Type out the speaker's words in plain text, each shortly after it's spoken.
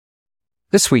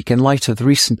This week, in light of the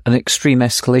recent and extreme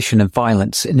escalation of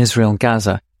violence in Israel and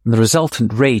Gaza, and the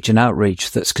resultant rage and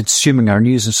outrage that's consuming our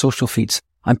news and social feeds,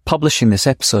 I'm publishing this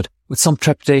episode with some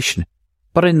trepidation,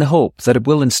 but in the hope that it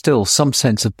will instill some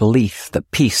sense of belief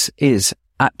that peace is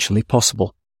actually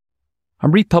possible.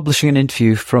 I'm republishing an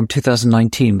interview from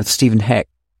 2019 with Stephen Hecht,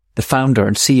 the founder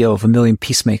and CEO of 1,000,000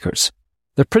 Peacemakers.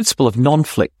 The principle of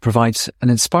Nonflict provides an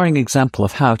inspiring example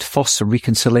of how to foster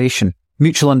reconciliation,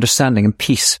 mutual understanding and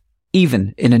peace,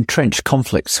 even in entrenched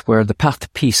conflicts where the path to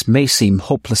peace may seem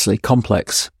hopelessly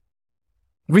complex.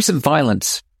 Recent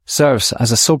violence serves as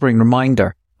a sobering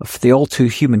reminder of the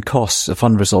all-too-human costs of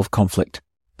unresolved conflict.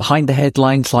 Behind the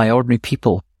headlines lie ordinary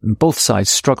people on both sides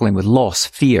struggling with loss,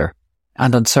 fear,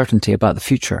 and uncertainty about the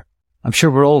future. I'm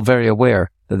sure we're all very aware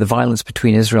that the violence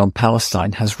between Israel and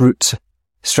Palestine has roots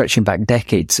stretching back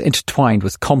decades, intertwined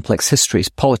with complex histories,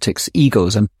 politics,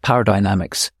 egos, and power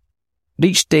dynamics. But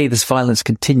each day this violence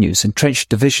continues, entrenched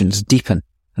divisions deepen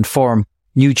and form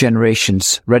new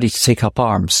generations ready to take up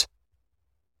arms.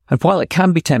 And while it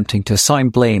can be tempting to assign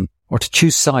blame or to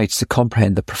choose sides to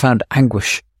comprehend the profound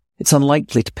anguish, it's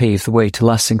unlikely to pave the way to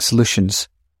lasting solutions.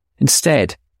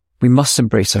 Instead, we must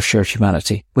embrace our shared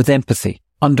humanity with empathy,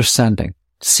 understanding,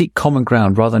 seek common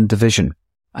ground rather than division,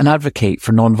 and advocate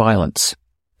for non-violence.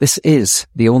 This is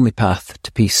the only path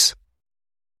to peace.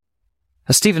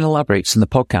 As Stephen elaborates in the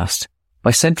podcast, by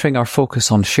centering our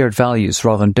focus on shared values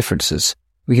rather than differences,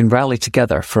 we can rally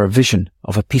together for a vision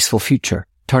of a peaceful future,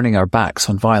 turning our backs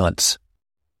on violence.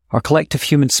 Our collective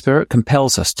human spirit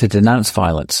compels us to denounce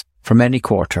violence from any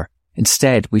quarter.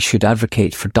 Instead, we should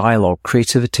advocate for dialogue,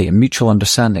 creativity, and mutual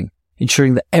understanding,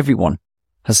 ensuring that everyone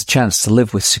has a chance to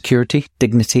live with security,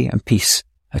 dignity, and peace.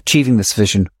 Achieving this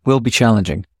vision will be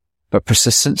challenging, but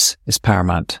persistence is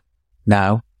paramount.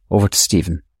 Now, over to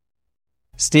Stephen.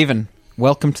 Stephen,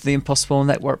 welcome to the Impossible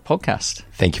Network podcast.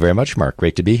 Thank you very much, Mark.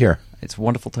 Great to be here. It's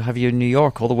wonderful to have you in New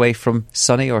York, all the way from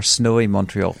sunny or snowy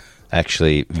Montreal.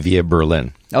 Actually, via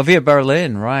Berlin. Oh, via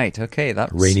Berlin, right. Okay,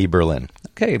 that's... Rainy Berlin.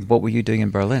 Okay, what were you doing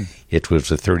in Berlin? It was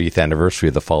the 30th anniversary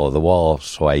of the Fall of the Wall,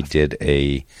 so I did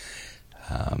a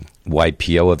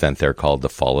YPO event there called the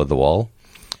Fall of the Wall,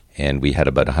 and we had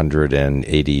about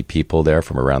 180 people there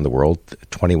from around the world,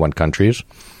 21 countries.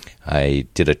 I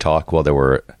did a talk while there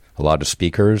were a lot of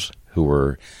speakers who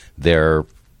were there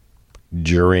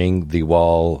during the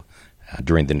wall,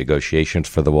 during the negotiations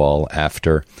for the wall,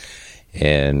 after,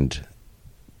 and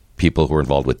people who are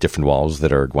involved with different walls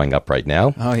that are going up right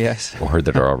now. Oh, yes. Or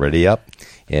that are already up.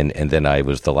 And then I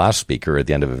was the last speaker at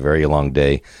the end of a very long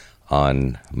day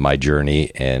on my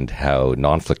journey and how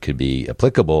Nonflict could be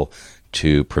applicable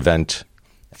to prevent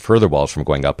further walls from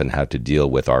going up and how to deal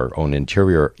with our own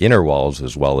inner walls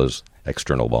as well as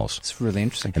external walls. It's really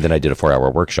interesting. And then I did a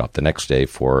 4-hour workshop the next day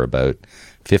for about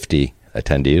 50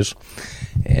 attendees,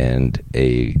 and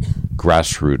a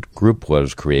grassroots group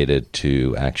was created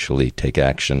to actually take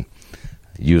action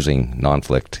using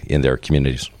Nonflict in their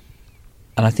communities.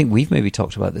 And I think we've maybe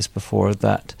talked about this before,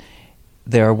 that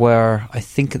there were, I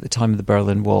think at the time of the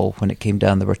Berlin Wall, when it came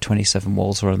down, there were 27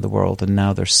 walls around the world, and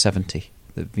now there's 70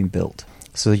 that have been built.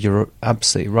 So you're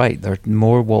absolutely right. There are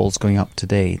more walls going up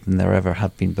today than there ever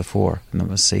have been before. And that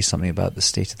must say something about the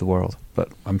state of the world.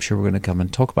 But I'm sure we're going to come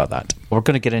and talk about that. We're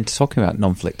going to get into talking about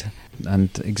Nonflict and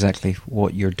exactly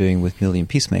what you're doing with 1,000,000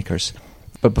 Peacemakers.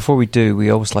 But before we do, we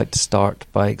always like to start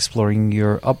by exploring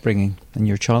your upbringing and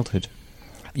your childhood.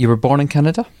 You were born in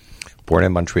Canada? Born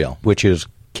in Montreal, which is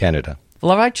Canada.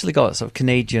 Well, I've actually got sort of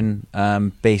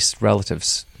Canadian-based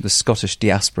relatives, the Scottish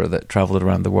diaspora that travelled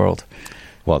around the world.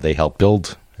 Well, they helped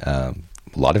build a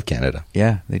lot of Canada.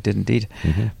 Yeah, they did indeed.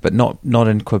 Mm-hmm. But not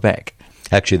in Quebec.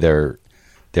 Actually,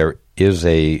 there is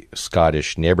a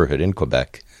Scottish neighborhood in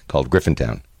Quebec called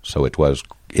Griffintown. So it was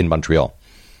in Montreal.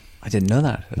 I didn't know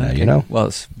that. Okay. You know. Well,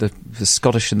 it's the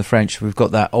Scottish and the French, we've got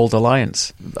that old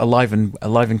alliance, alive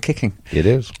and kicking. It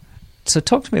is. So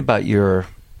talk to me about your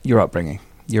upbringing,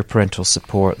 your parental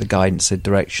support, the guidance, the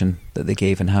direction that they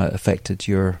gave, and how it affected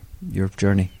your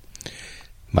journey.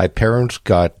 My parents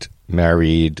got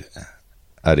married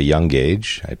at a young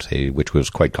age, I'd say, which was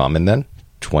quite common then,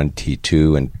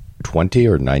 22 and 20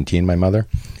 or 19, my mother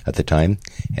at the time,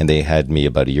 and they had me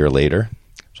about a year later.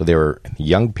 So they were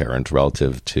young parents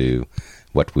relative to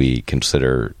what we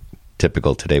consider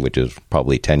typical today, which is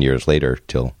probably 10 years later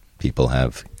till people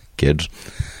have kids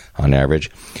on average.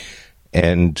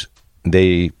 And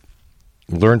they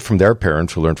learned from their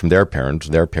parents, who learned from their parents.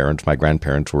 Their parents, my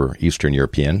grandparents, were Eastern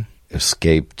European,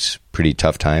 escaped pretty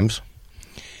tough times,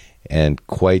 and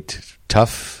quite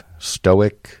tough,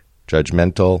 stoic,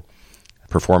 judgmental,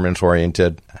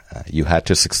 performance-oriented. You had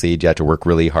to succeed. You had to work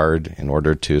really hard in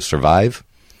order to survive.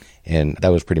 And that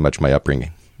was pretty much my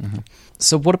upbringing. Mm-hmm.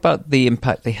 So what about the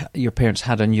impact your parents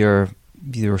had on your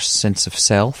sense of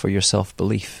self or your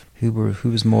self-belief? Who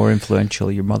was more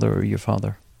influential, your mother or your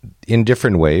father? In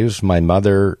different ways. My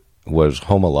mother was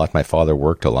home a lot. My father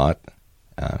worked a lot.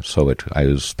 So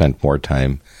I spent more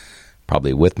time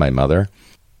probably with my mother.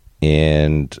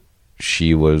 And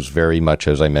she was very much,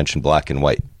 as I mentioned, black and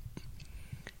white.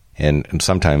 And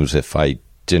sometimes if I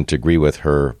didn't agree with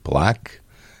her black,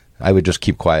 I would just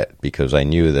keep quiet because I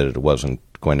knew that it wasn't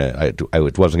going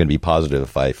to be positive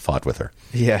if I fought with her.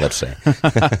 Yeah. Let's say.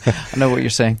 I know what you're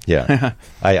saying. Yeah.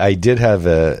 I did have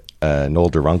an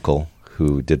older uncle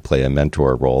who did play a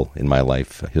mentor role in my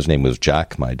life. His name was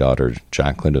Jack. My daughter,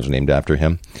 Jacqueline, is named after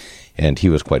him. And he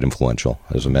was quite influential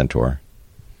as a mentor.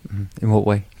 In what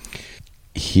way?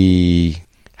 He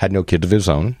had no kids of his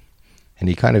own, and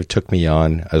he kind of took me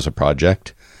on as a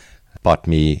project, bought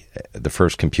me the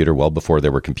first computer well before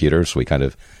there were computers, so we kind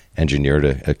of engineered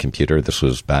a computer. This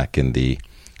was back in the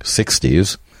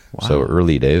 60s, wow. So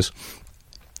early days.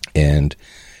 And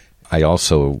I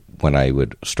also, when I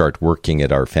would start working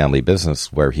at our family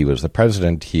business where he was the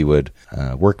president, he would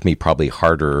work me probably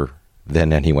harder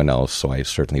than anyone else. So I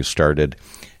certainly started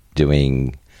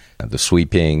doing the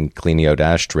sweeping, cleaning out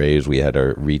ashtrays. We had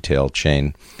a retail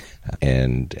chain.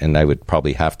 And I would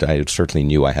probably I certainly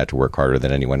knew I had to work harder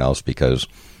than anyone else because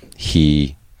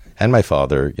he and my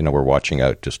father, were watching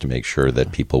out just to make sure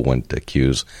that people wouldn't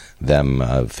accuse them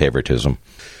of favoritism.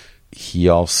 He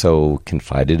also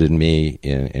confided in me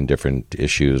in different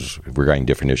issues, regarding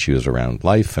different issues around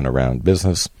life and around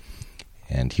business.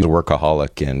 And he's a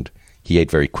workaholic, and he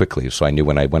ate very quickly. So I knew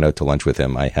when I went out to lunch with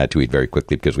him, I had to eat very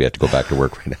quickly because we had to go back to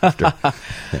work right after.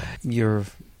 Yeah.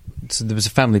 So there was a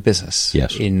family business.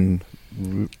 Yes. In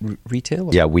retail?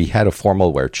 Or? Yeah, we had a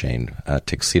formal wear chain,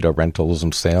 tuxedo rentals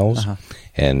and sales,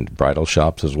 and bridal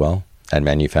shops as well, and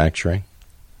manufacturing.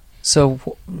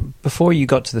 So before you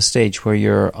got to the stage where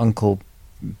your uncle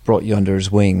brought you under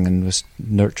his wing and was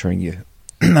nurturing you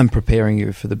and preparing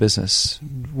you for the business,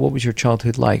 what was your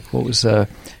childhood like? Do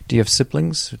you have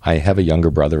siblings? I have a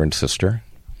younger brother and sister.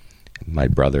 My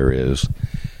brother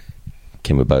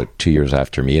came about 2 years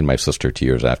after me, and my sister 2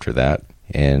 years after that.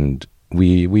 And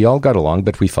we all got along,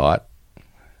 but we fought,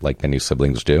 like many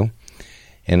siblings do.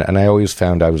 And I always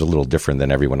found I was a little different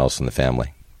than everyone else in the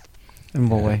family. In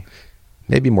what way?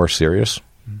 Maybe more serious.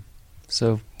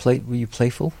 So were you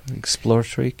playful,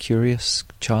 exploratory, curious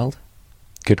child?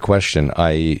 Good question.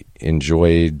 I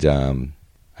enjoyed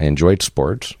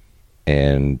sports,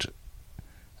 and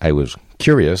I was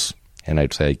curious, and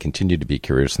I'd say I continued to be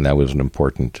curious, and that was an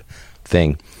important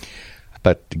thing.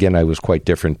 But again, I was quite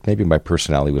different. Maybe my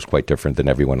personality was quite different than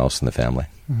everyone else in the family,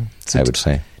 so I would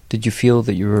say. Did you feel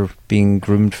that you were being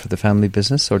groomed for the family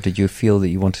business, or did you feel that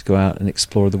you wanted to go out and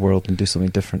explore the world and do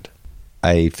something different?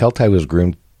 I felt I was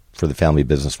groomed for the family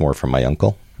business more from my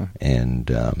uncle. And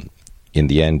in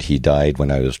the end, he died when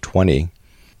I was 20.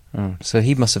 Oh, so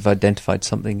he must have identified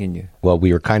something in you. Well,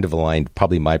 we were kind of aligned.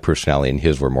 Probably my personality and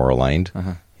his were more aligned.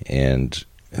 And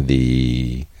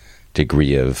the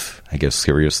degree of, I guess,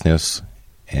 seriousness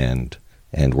and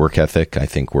work ethic, I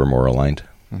think, were more aligned.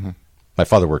 My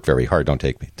father worked very hard. Don't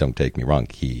take me wrong.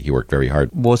 He worked very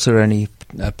hard. Was there any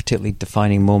particularly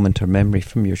defining moment or memory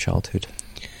from your childhood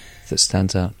that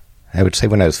stands out? I would say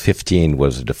when I was 15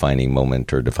 was a defining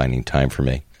moment or defining time for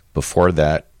me. Before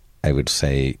that, I would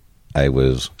say I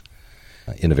was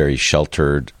in a very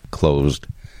sheltered, closed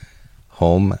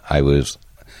home. I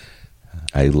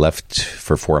left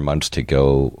for 4 months to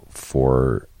go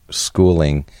for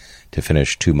schooling to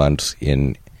finish 2 months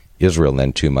in Israel and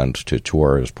then 2 months to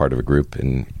tour as part of a group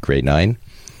in grade 9.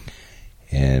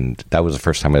 And that was the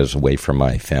first time I was away from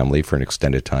my family for an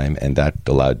extended time, and that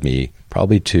allowed me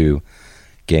probably to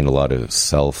gain a lot of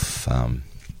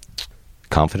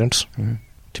self-confidence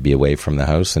to be away from the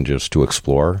house and just to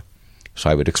explore. So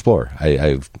I would explore.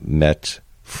 I've met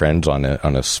friends on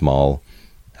a small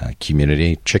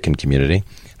community, chicken community.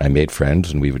 I made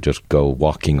friends, and we would just go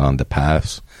walking on the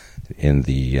paths in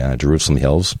the Jerusalem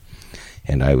hills,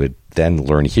 and I would then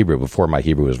learn Hebrew. Before, my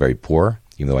Hebrew was very poor,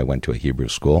 even though I went to a Hebrew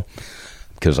school,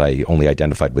 because I only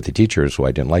identified with the teachers who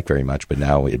I didn't like very much, but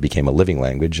now it became a living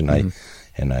language, and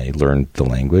I learned the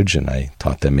language, and I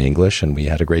taught them English, and we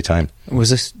had a great time.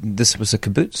 Was this was a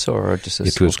kibbutz or just a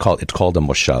school? It's called a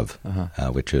moshav,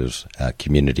 which is a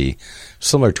community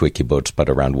similar to a kibbutz, but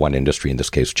around one industry, in this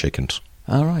case, chickens.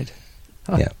 All right.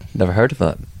 Oh, yeah. Never heard of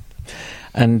that.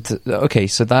 And, okay,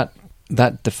 so that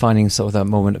defining sort of that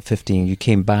moment at 15, you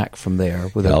came back from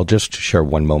there. I'll just share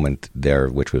one moment there,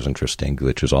 which was interesting,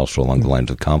 which is also along the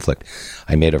lines of conflict.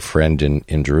 I made a friend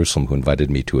in Jerusalem who invited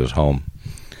me to his home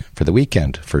for the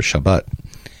weekend, for Shabbat.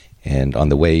 And on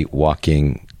the way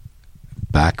walking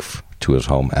back to his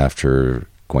home after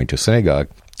going to synagogue,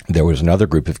 there was another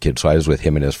group of kids. So I was with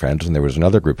him and his friends, and there was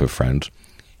another group of friends,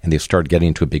 and they started getting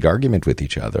into a big argument with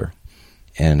each other.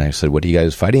 And I said, what are you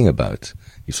guys fighting about?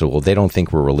 He said, well, they don't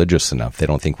think we're religious enough. They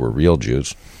don't think we're real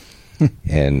Jews.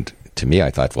 And to me,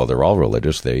 I thought, well, they're all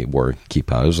religious. They wore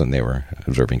kippas and they were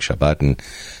observing Shabbat.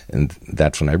 And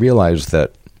that's when I realized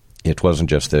that it wasn't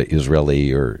just the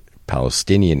Israeli or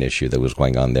Palestinian issue that was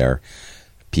going on there.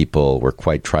 People were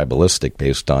quite tribalistic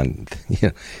based on,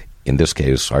 in this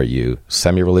case, are you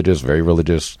semi-religious, very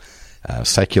religious,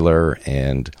 secular?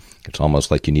 And it's almost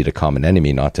like you need a common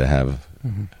enemy not to have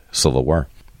civil war.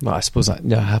 Well, I suppose that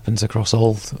happens across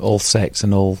all sects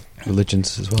and all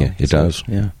religions as well. Yeah, it does.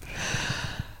 Yeah.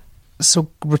 So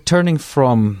returning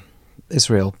from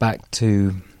Israel back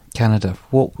to Canada,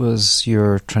 what was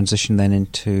your transition then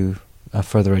into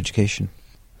further education?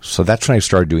 So that's when I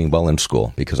started doing well in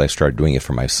school, because I started doing it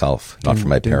for myself, not for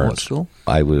my parents. What school?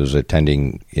 I was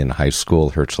attending in high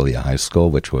school, Herzliya High School,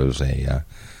 which was a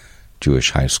Jewish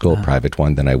high school, private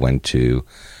one. Then I went to,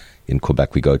 in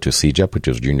Quebec, we go to CEGEP, which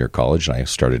is junior college, and I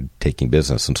started taking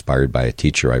business, inspired by a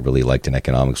teacher I really liked, an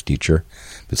economics teacher,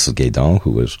 Mrs. Guédon, who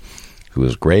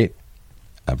was great,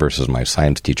 versus my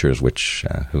science teachers,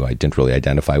 who I didn't really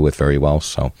identify with very well.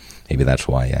 So maybe that's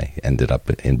why I ended up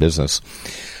in business.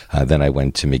 Then I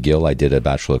went to McGill. I did a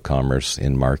Bachelor of Commerce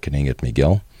in Marketing at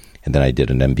McGill. And then I did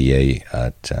an MBA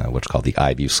at what's called the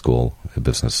Ivy School of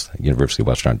Business, University of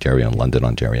Western Ontario in London,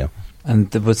 Ontario.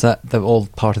 And was that all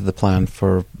part of the plan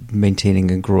for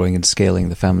maintaining and growing and scaling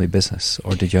the family business?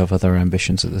 Or did you have other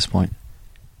ambitions at this point?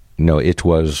 No, it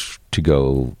was to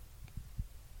go.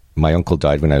 My uncle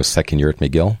died when I was second year at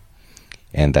McGill.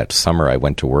 And that summer I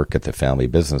went to work at the family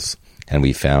business. And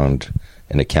we found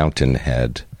an accountant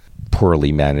had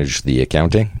poorly managed the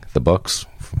accounting, the books.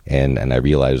 And I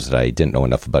realized that I didn't know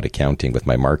enough about accounting with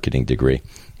my marketing degree.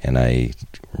 And I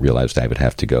realized I would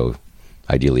have to go,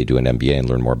 ideally, do an MBA and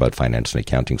learn more about finance and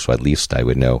accounting. So at least I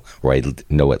would know, or I'd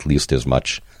know at least as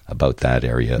much about that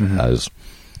area as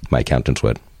my accountants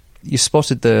would. You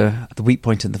spotted the weak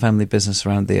point in the family business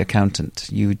around the accountant.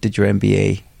 You did your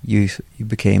MBA. You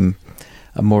became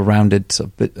a more rounded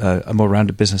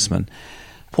businessman.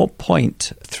 What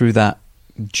point through that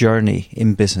journey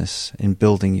in business, in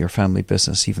building your family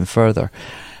business even further,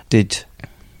 did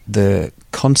the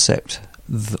concept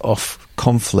of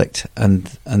conflict and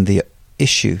the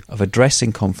issue of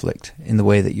addressing conflict in the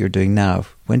way that you're doing now,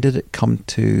 when did it come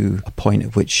to a point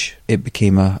at which it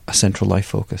became a central life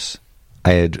focus?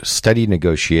 I had studied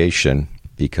negotiation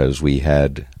because we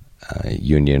had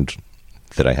unions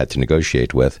that I had to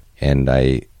negotiate with, and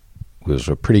I was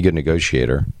a pretty good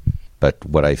negotiator. But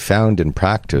what I found in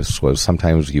practice was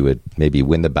sometimes you would maybe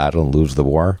win the battle and lose the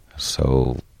war.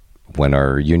 So when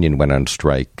our union went on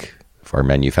strike for our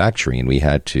manufacturing, and we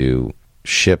had to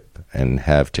ship and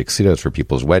have tuxedos for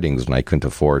people's weddings, and I couldn't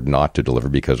afford not to deliver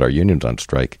because our union's on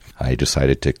strike, I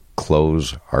decided to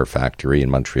close our factory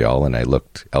in Montreal, and I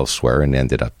looked elsewhere and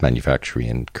ended up manufacturing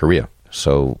in Korea.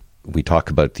 So we talk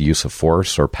about the use of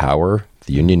force or power.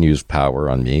 The union used power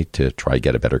on me to try to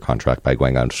get a better contract by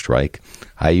going on strike.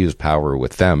 I used power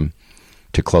with them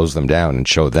to close them down and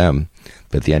show them.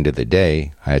 But at the end of the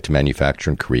day, I had to manufacture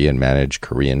in Korea and manage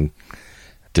Korean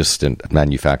distant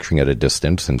manufacturing at a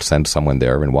distance and send someone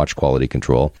there and watch quality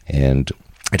control. And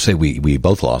I'd say we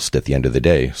both lost at the end of the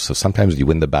day. So sometimes you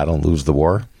win the battle and lose the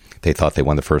war. They thought they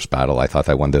won the first battle. I thought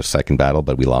I won the second battle,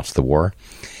 but we lost the war.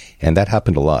 And that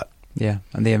happened a lot. Yeah,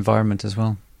 and the environment as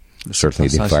well. Certainly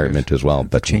the environment as well.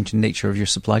 But the changing nature of your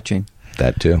supply chain.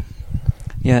 That too.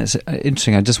 Yeah, it's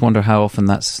interesting. I just wonder how often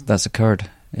that's occurred.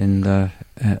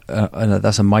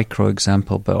 That's a micro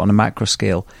example, but on a macro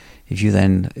scale, if you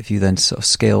then sort of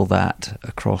scale that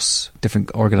across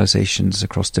different organizations,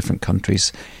 across different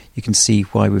countries, you can see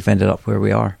why we've ended up where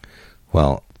we are.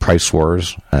 Well, price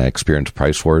wars. I experienced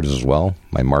price wars as well.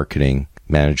 My marketing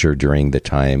manager, during the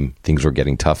time things were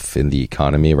getting tough in the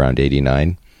economy around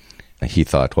 89, he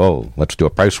thought, well, let's do a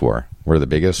price war. We're the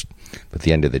biggest. But at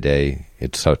the end of the day,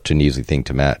 it's such an easy thing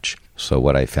to match. So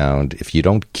what I found, if you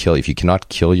cannot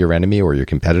kill your enemy or your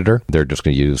competitor, they're just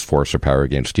going to use force or power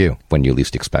against you when you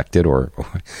least expect it,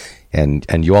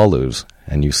 and you all lose.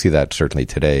 And you see that certainly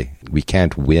today. We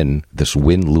can't win this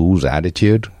win-lose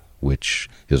attitude, which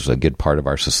is a good part of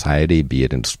our society, be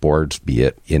it in sports, be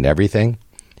it in everything.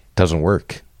 It doesn't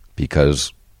work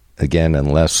because, again,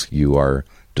 unless you are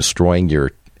destroying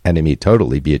your enemy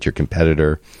totally, be it your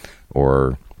competitor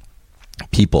or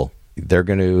people, they're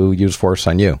going to use force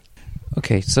on you.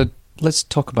 Okay, so let's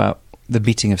talk about the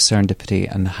meeting of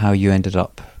serendipity and how you ended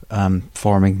up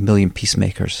forming Million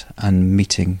Peacemakers and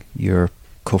meeting your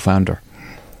co-founder,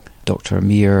 Dr.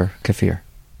 Amir Kafir?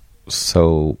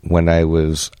 So when I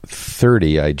was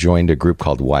 30, I joined a group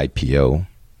called YPO,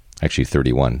 actually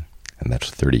 31, and that's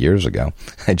 30 years ago.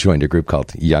 I joined a group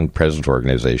called Young Presidents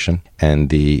Organization, and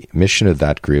the mission of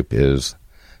that group is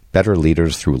better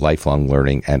leaders through lifelong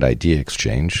learning and idea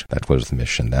exchange. That was the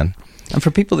mission then. And for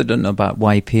people that don't know about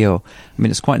YPO, I mean,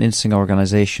 it's quite an interesting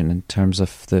organization in terms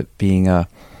of being an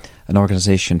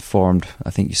organization formed, I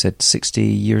think you said 60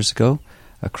 years ago,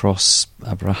 across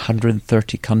over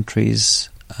 130 countries,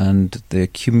 and the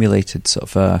accumulated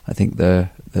sort of, I think the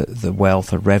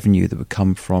wealth or revenue that would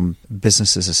come from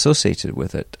businesses associated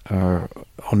with it are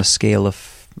on a scale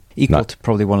of equal to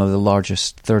probably one of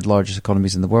the third largest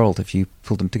economies in the world if you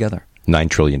pulled them together. $9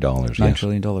 trillion. $9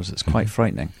 trillion. It's quite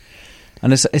frightening.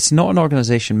 And it's not an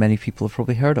organization many people have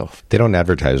probably heard of. They don't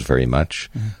advertise very much,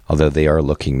 although they are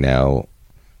looking now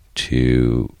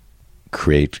to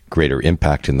create greater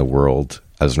impact in the world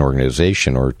as an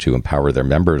organization, or to empower their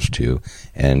members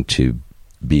and to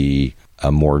be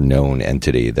a more known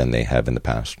entity than they have in the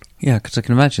past. Yeah, because I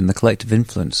can imagine the collective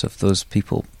influence of those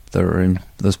people that are in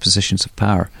those positions of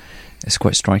power is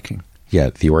quite striking.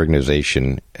 Yeah, the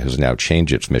organization has now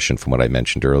changed its mission from what I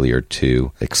mentioned earlier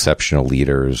to exceptional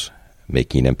leaders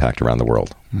making an impact around the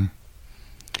world,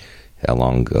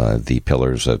 along the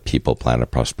pillars of people, planet,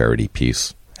 prosperity,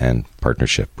 peace, and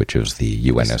partnership, which is the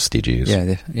UN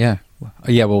SDGs.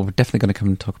 Yeah, well, we're definitely going to come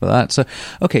and talk about that. So,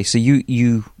 okay, so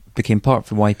you became part of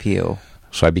the YPO.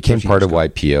 So I became part of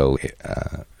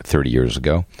YPO 30 years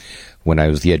ago when I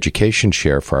was the education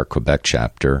chair for our Quebec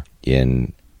chapter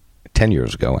 10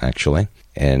 years ago, actually.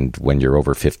 And when you're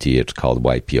over 50, it's called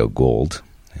YPO Gold.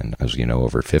 And as you know,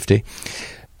 over 50.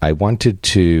 I wanted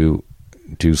to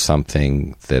do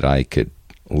something that I could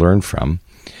learn from.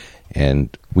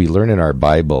 And we learn in our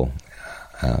Bible,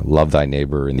 love thy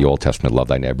neighbor, in the Old Testament, love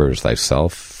thy neighbor as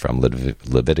thyself, from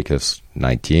Leviticus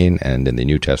 19, and in the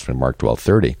New Testament, Mark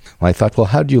 12:30. Well, I thought, well,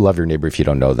 how do you love your neighbor if you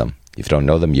don't know them? If you don't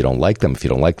know them, you don't like them. If you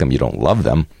don't like them, you don't love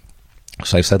them.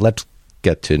 So I said, let's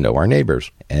get to know our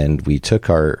neighbors. And we took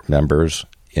our members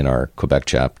in our Quebec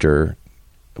chapter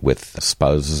with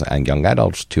spouses and young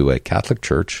adults to a Catholic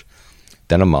church,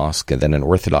 then a mosque, and then an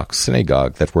Orthodox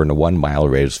synagogue that were in a 1 mile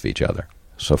radius of each other.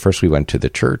 So first we went to the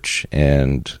church,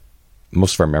 and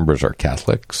most of our members are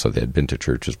Catholic, so they had been to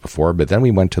churches before. But then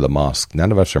we went to the mosque.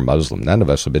 None of us are Muslim. None of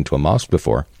us have been to a mosque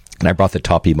before. And I brought the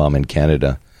top imam in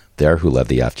Canada there who led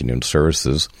the afternoon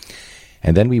services.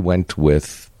 And then we went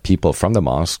with people from the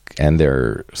mosque and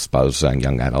their spouses and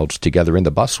young adults together in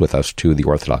the bus with us to the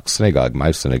Orthodox synagogue, my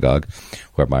synagogue,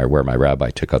 where my rabbi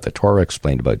took out the Torah,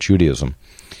 explained about Judaism.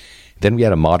 Then we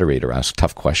had a moderator ask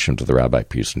tough questions of the rabbi,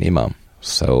 priest, and imam.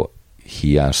 So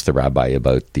he asked the rabbi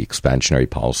about the expansionary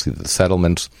policy of the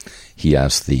settlements. He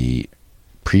asked the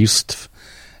priest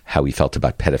how he felt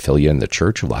about pedophilia in the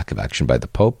church, lack of action by the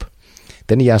Pope.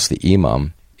 Then he asked the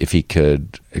imam if he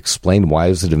could explain why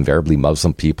is it invariably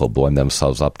Muslim people blowing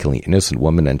themselves up, killing innocent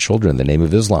women and children in the name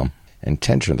of Islam. And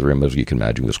tension in the room, as you can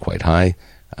imagine, was quite high.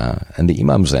 And the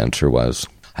imam's answer was,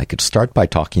 I could start by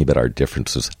talking about our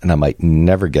differences, and I might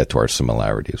never get to our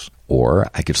similarities. Or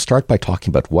I could start by talking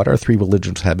about what our three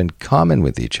religions have in common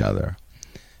with each other.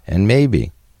 And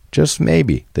maybe, just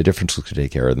maybe, the differences could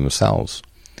take care of themselves.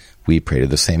 We pray to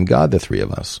the same God, the three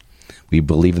of us. We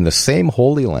believe in the same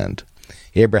Holy Land.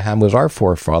 Abraham was our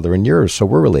forefather and yours, so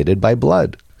we're related by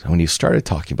blood. So when he started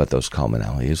talking about those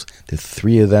commonalities, the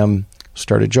three of them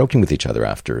started joking with each other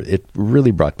after. It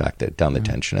really brought back down the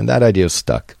tension, and that idea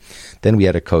stuck. Then we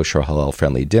had a kosher,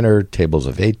 halal-friendly dinner, tables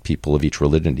of 8 people of each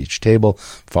religion at each table,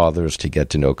 fathers to get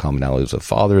to know commonalities of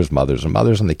fathers, mothers,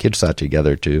 and the kids sat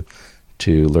together to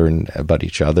learn about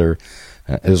each other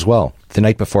as well. The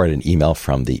night before, I had an email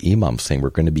from the imam saying we're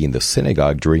going to be in the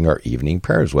synagogue during our evening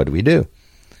prayers. What do we do?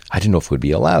 I didn't know if it would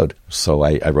be allowed. So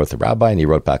I wrote the rabbi, and he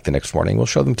wrote back the next morning, we'll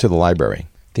show them to the library.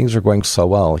 Things are going so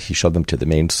well, he showed them to the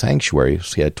main sanctuary.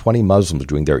 So he had 20 Muslims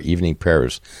doing their evening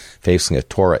prayers facing a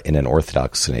Torah in an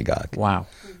Orthodox synagogue. Wow.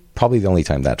 Probably the only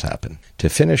time that's happened. To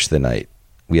finish the night,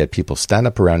 we had people stand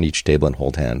up around each table and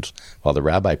hold hands, while the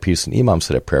rabbi, priest, and imam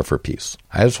said a prayer for peace.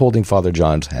 I was holding Father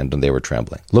John's hand, and they were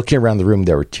trembling. Looking around the room,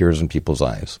 there were tears in people's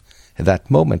eyes. At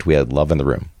that moment, we had love in the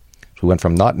room. So we went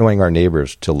from not knowing our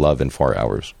neighbors to love in 4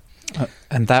 hours.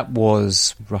 And that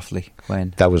was roughly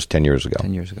when? That was 10 years ago.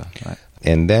 10 years ago, right.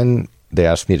 And then they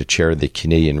asked me to chair the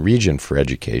Canadian region for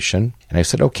education. And I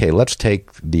said, okay, let's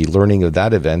take the learning of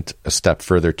that event a step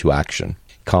further to action.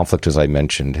 Conflict, as I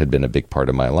mentioned, had been a big part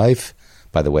of my life.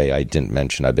 By the way, I didn't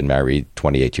mention I've been married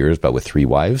 28 years, but with 3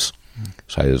 wives.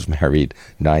 So I was married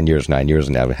 9 years, and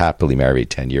now happily married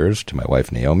 10 years to my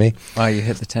wife, Naomi. Oh, you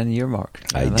hit the 10-year mark.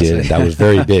 I did. That was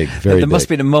very big, very There big. must have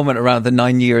been a moment around the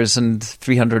 9 years and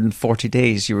 340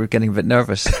 days you were getting a bit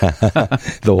nervous.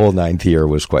 The whole 9th year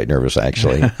was quite nervous,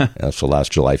 actually. So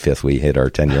last July 5th, we hit our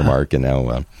 10-year mark, and now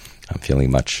I'm feeling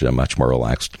much more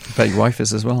relaxed. I bet your wife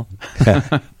is as well.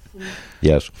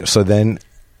 Yes. So then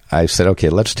I said, okay,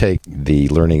 let's take the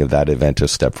learning of that event a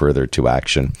step further to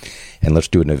action, and let's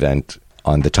do an event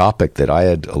on the topic that I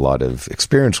had a lot of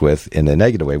experience with in a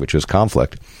negative way, which was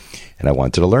conflict, and I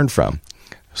wanted to learn from.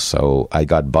 So I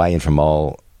got buy-in from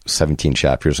all 17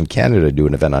 chapters in Canada to do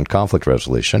an event on conflict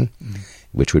resolution,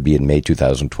 which would be in May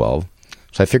 2012.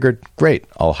 So I figured, great,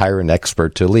 I'll hire an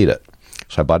expert to lead it.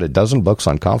 So I bought a dozen books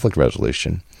on conflict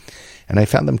resolution, and I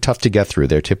found them tough to get through.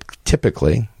 They're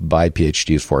typically by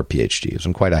PhDs for PhDs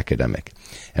and quite academic.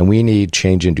 And we need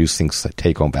change-inducing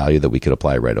take-home value that we could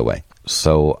apply right away.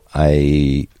 So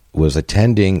I was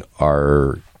attending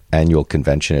our annual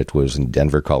convention. It was in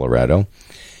Denver, Colorado.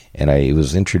 And I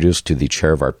was introduced to the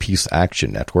chair of our Peace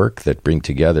Action Network that bring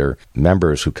together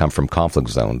members who come from conflict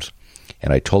zones.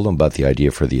 And I told him about the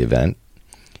idea for the event.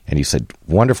 And he said,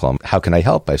 wonderful, how can I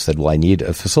help? I said, well, I need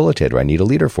a facilitator. I need a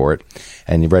leader for it.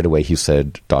 And right away he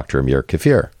said, Dr. Amir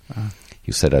Kafir.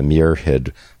 He said Amir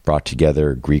had brought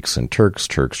together Greeks and Turks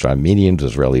to Armenians,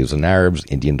 Israelis and Arabs,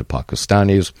 Indian to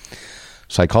Pakistanis.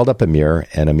 So I called up Amir,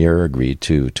 and Amir agreed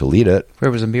to lead it.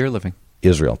 Where was Amir living?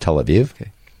 Israel, Tel Aviv.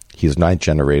 Okay. He's ninth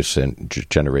generation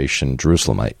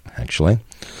Jerusalemite, actually.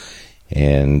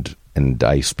 And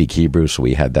I speak Hebrew, so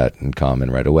we had that in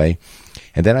common right away.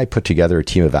 And then I put together a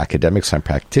team of academics and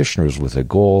practitioners with a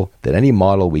goal that any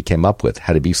model we came up with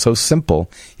had to be so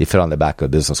simple it fit on the back of a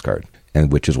business card,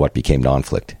 and which is what became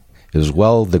Nonflict. As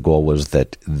well, the goal was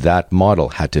that model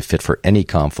had to fit for any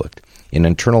conflict, an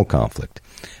internal conflict,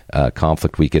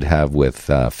 conflict we could have with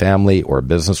family or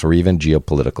business or even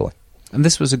geopolitically. And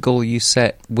this was a goal you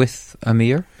set with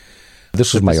Amir?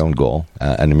 This was my own goal,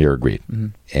 and Amir agreed. Mm-hmm.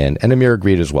 And Amir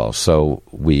agreed as well. So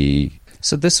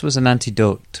this was an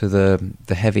antidote to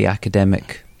the heavy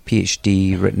academic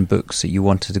PhD written books that you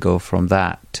wanted to go from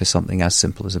that to something as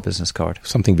simple as a business card.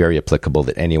 Something very applicable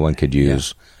that anyone could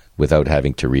use without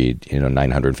having to read,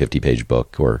 950-page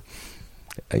book or,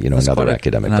 another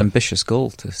academic book. An ambitious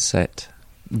goal to set,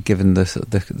 given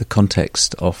the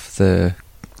context of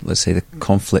let's say, the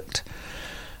conflict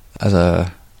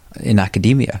in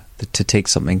academia, to take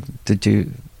something. Did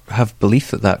you have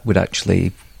belief that would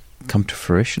actually come to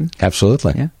fruition?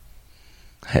 Absolutely. Yeah.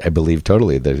 I believe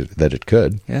totally that it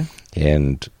could. Yeah.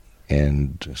 And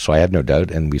so I had no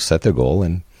doubt, and we set the goal,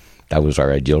 and that was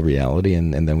our ideal reality,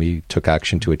 and then we took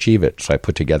action to achieve it. So I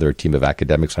put together a team of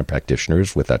academics and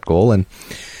practitioners with that goal, and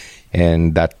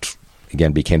that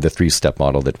again became the 3-step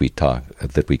model that we call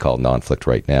Nonflict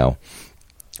right now.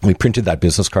 We printed that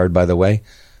business card, by the way,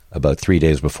 about 3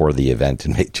 days before the event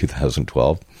in May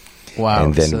 2012. Wow.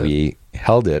 And then we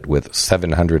held it with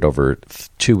 700 over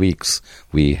 2 weeks.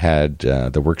 We had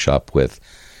the workshop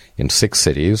in 6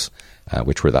 cities,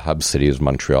 which were the hub cities,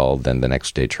 Montreal, then the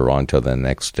next day Toronto, then the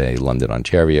next day London,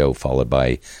 Ontario, followed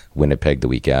by Winnipeg the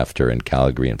week after, and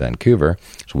Calgary and Vancouver.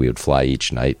 So we would fly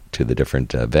each night to the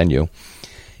different venue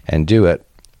and do it.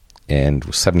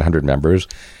 And 700 members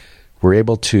were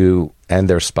able to, and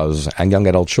their spouses and young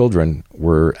adult children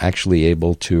were actually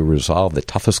able to resolve the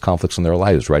toughest conflicts in their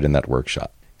lives right in that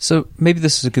workshop. So maybe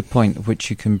this is a good point at which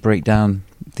you can break down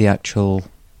the actual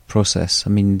process.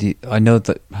 I mean, I know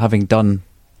that having done,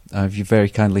 you very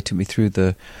kindly took me through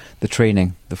the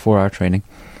training, the 4-hour training,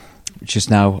 which is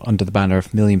now under the banner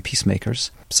of Million Peacemakers.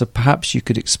 So perhaps you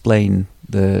could explain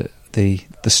the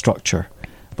structure,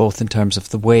 both in terms of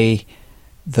the way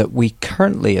that we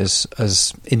currently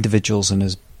as individuals and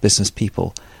as business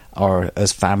people or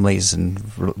as families and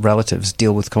relatives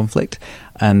deal with conflict,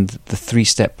 and the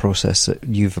 3-step process that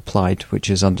you've applied, which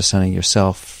is understanding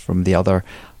yourself from the other,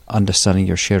 understanding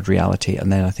your shared reality,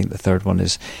 and then I think the third one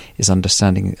is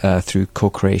understanding through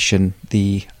co-creation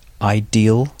the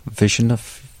ideal vision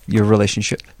of your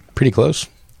relationship. Pretty close.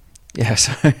 Yes.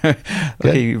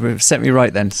 Okay, you've set me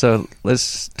right then. So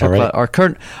let's talk about our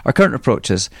current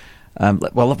approaches.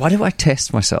 Well, why do I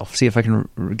test myself? See if I can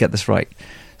get this right.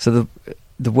 So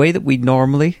the way that we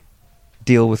normally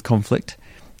deal with conflict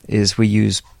is we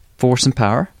use force and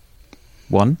power.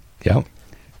 1. Yeah.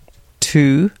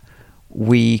 2,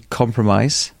 we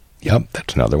compromise. Yep,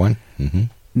 that's another one. Mm-hmm.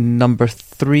 Number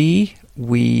 3,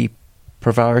 we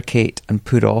prevaricate and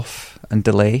put off and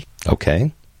delay.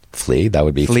 Okay. Flee, that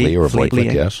would be flee or avoid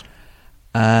conflict, yes.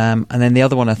 And then the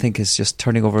other one, I think, is just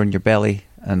turning over on your belly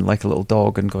and like a little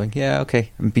dog and going, yeah,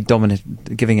 okay, and be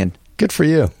dominant, giving in. Good for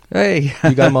you. Hey,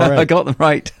 you got them all right. I got them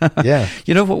right. Yeah.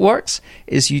 You know what works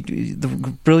is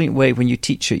the brilliant way when you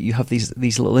teach it, you have these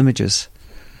little images,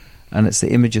 and it's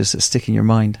the images that stick in your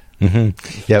mind.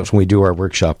 Mm-hmm. Yeah, when we do our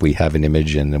workshop, we have an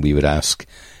image, and then we would ask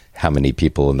how many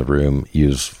people in the room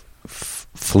use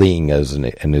fleeing as an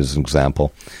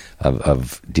example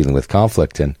of dealing with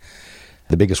conflict. And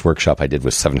the biggest workshop I did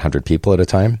was 700 people at a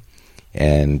time,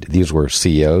 and these were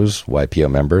CEOs, YPO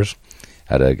members,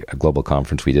 at a global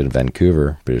conference we did in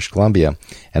Vancouver, British Columbia,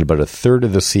 and about a third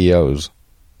of the CEOs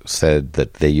said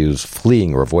that they use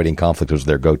fleeing or avoiding conflict as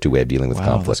their go-to way of dealing with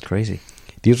conflict. That's crazy.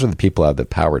 These are the people who have the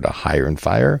power to hire and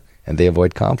fire, and they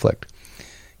avoid conflict.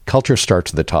 Culture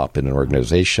starts at the top in an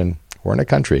organization or in a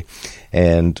country,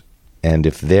 and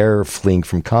if they're fleeing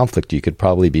from conflict, you could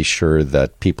probably be sure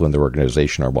that people in the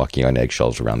organization are walking on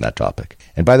eggshells around that topic.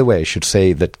 And by the way, I should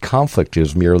say that conflict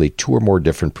is merely two or more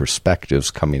different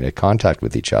perspectives coming into contact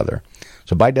with each other.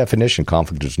 So by definition,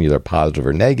 conflict is neither positive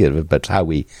or negative, but how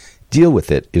we deal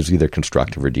with it is either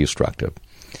constructive or destructive.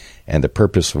 And the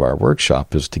purpose of our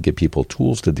workshop is to give people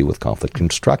tools to deal with conflict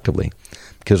constructively,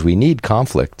 because we need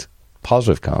conflict,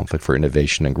 positive conflict, for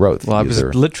innovation and growth. Well, I was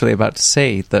literally about to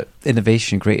say that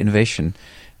great innovation,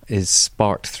 is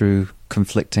sparked through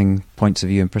conflicting points of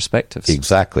view and perspectives.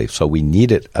 Exactly. So we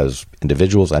need it as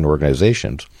individuals and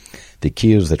organizations. The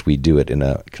key is that we do it in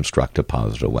a constructive,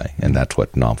 positive way, and that's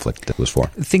what Nonflict was for.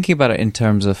 Thinking about it in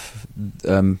terms of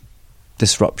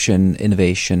disruption,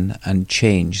 innovation, and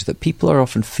change, that people are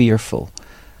often fearful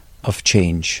of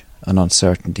change and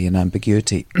uncertainty and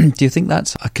ambiguity. Do you think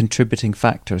that's a contributing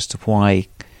factor as to why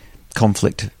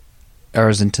conflict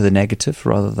errs into the negative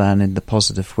rather than in the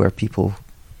positive, where people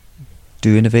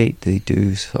do innovate, they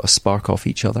do sort of spark off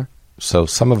each other? So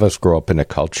some of us grow up in a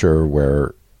culture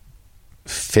where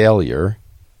failure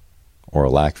or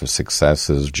lack of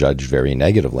success is judged very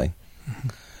negatively. Mm-hmm.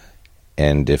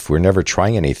 And if we're never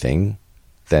trying anything,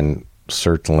 then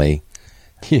certainly,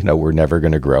 we're never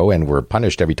going to grow, and we're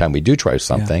punished every time we do try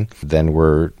something, then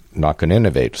we're not going to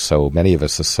innovate. So many of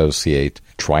us associate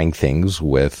trying things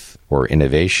with, or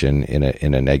innovation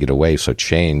in a negative way. So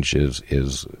change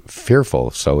is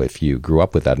fearful. So if you grew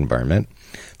up with that environment,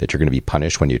 that you're going to be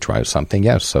punished when you try something,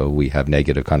 yes. So we have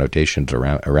negative connotations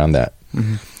around that,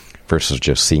 mm-hmm. versus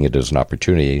just seeing it as an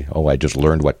opportunity. Oh, I just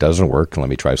learned what doesn't work, and let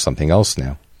me try something else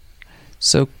now.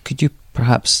 So could you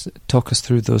perhaps talk us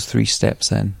through those 3 steps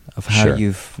then of how Sure.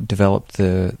 you've developed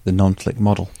the Nonflict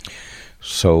model?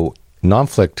 So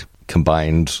Nonflict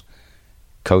combines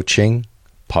coaching,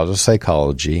 positive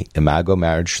psychology, imago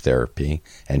marriage therapy,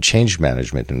 and change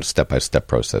management in a step-by-step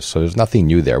process. So there's nothing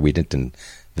new there. We didn't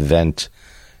invent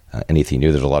anything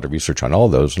new. There's a lot of research on all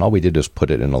those, and all we did is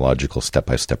put it in a logical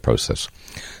step-by-step process.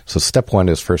 So step 1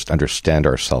 is first understand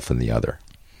ourselves and the other.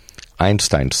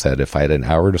 Einstein said if I had an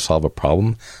hour to solve a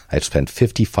problem, I'd spend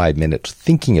 55 minutes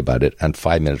thinking about it and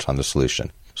 5 minutes on the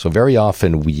solution. So very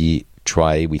often we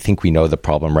think we know the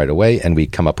problem right away, and we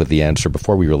come up with the answer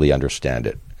before we really understand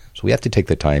it. So we have to take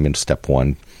the time in step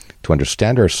 1 to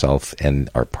understand ourselves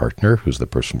and our partner, who's the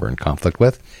person we're in conflict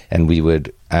with, and we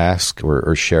would ask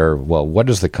or share, well, what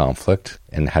is the conflict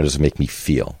and how does it make me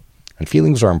feel? And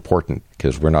feelings are important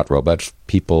because we're not robots.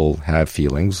 People have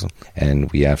feelings,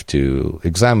 and we have to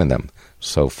examine them.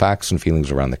 So facts and feelings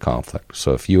around the conflict.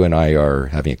 So if you and I are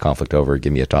having a conflict over,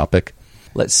 give me a topic.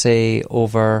 Let's say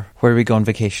over, where do we go on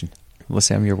vacation? Let's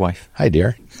say I'm your wife. Hi,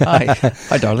 dear. Hi.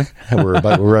 Hi, darling. We're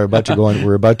about to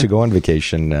go on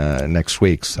vacation next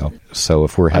week. So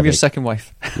if we're having, I'm your second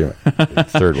wife.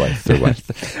 Third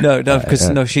wife. No,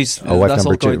 because she's that's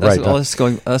all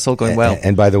going. That's all going well.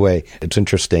 And by the way, it's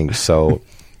interesting. So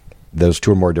those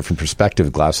 2 or more different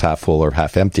perspectives, glass half full or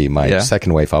half empty. My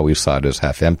second wife always saw it as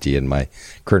half empty, and my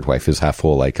current wife is half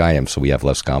full like I am. So we have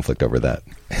less conflict over that.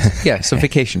 Yeah. So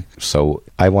vacation. So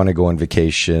I want to go on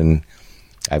vacation.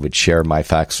 I would share my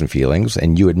facts and feelings,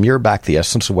 and you would mirror back the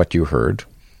essence of what you heard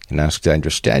and ask, do I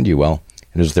understand you well?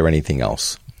 And is there anything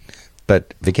else?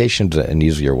 But vacation's an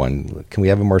easier one. Can we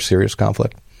have a more serious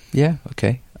conflict? Yeah,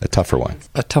 okay. A tougher one.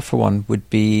 A tougher one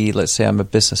would be, let's say I'm a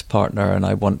business partner and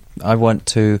I want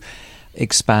to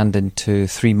expand into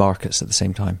 3 markets at the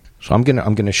same time. So I'm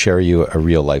gonna share you a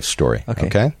real life story.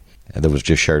 Okay? That was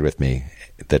just shared with me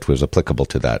that was applicable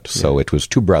to that. So it was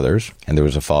 2 brothers, and there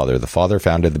was a father. The father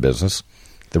founded the business,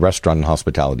 the restaurant and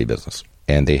hospitality business.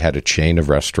 And they had a chain of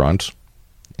restaurants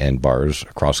and bars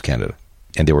across Canada.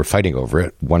 And they were fighting over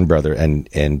it. One brother,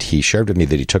 and he shared with me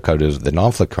that he took out the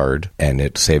Nonflict card, and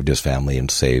it saved his family and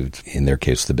saved, in their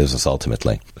case, the business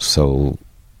ultimately. So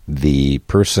The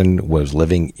person was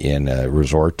living in a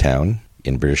resort town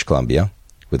in British Columbia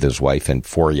with his wife and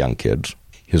 4 young kids.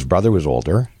 His brother was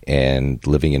older and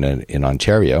living in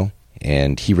Ontario,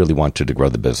 and he really wanted to grow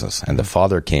the business. And the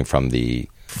father came from the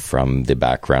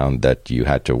background that you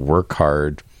had to work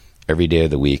hard every day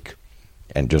of the week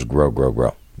and just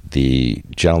grow. The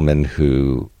gentleman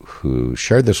who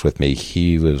shared this with me,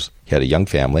 he had a young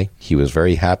family. He was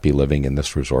very happy living in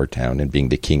this resort town and being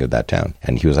the king of that town.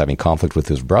 And he was having conflict with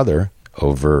his brother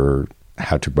over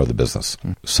how to grow the business.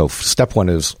 So step 1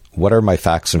 is, what are my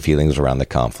facts and feelings around the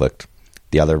conflict?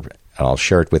 The other, and I'll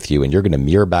share it with you, and you're going to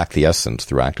mirror back the essence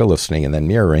through active listening and then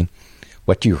mirroring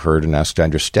what you heard and ask to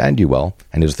understand you well,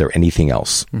 and is there anything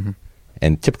else? Mm-hmm.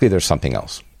 And typically there's something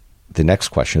else. The next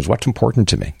question is, what's important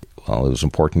to me? Well, it was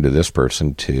important to this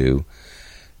person to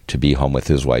be home with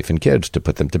his wife and kids, to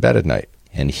put them to bed at night.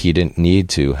 And he didn't need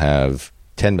to have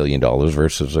 $10 million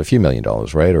versus a few $1 million,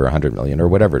 right? Or $100 million or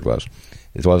whatever it was.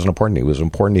 It wasn't important. It was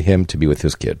important to him to be with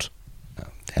his kids.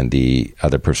 And the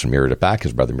other person mirrored it back.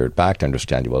 His brother mirrored back to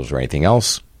understand, well, is there anything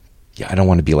else? Yeah, I don't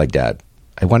want to be like Dad.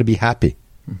 I want to be happy.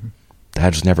 Mm-hmm.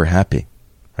 Dad's never happy,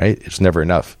 right? It's never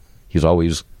enough. He's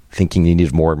always thinking he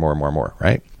needs more and more and more and more,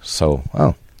 right? So,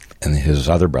 and his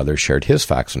other brother shared his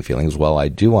facts and feelings. Well, I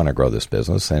do want to grow this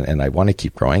business, and I want to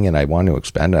keep growing, and I want to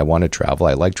expand, and I want to travel.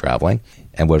 I like traveling.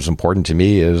 And what's important to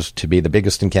me is to be the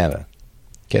biggest in Canada.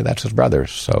 Okay, that's his brother.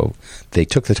 So they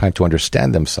took the time to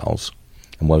understand themselves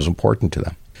and what was important to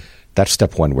them. That's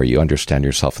step 1, where you understand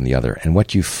yourself and the other. And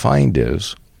what you find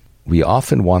is we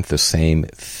often want the same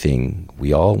thing.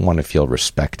 We all want to feel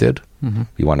respected. Mm-hmm.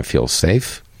 We want to feel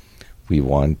safe. We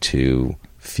want to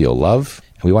feel love.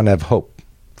 And we want to have hope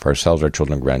for ourselves, our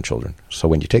children, and grandchildren. So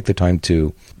when you take the time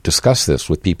to discuss this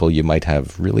with people you might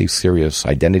have really serious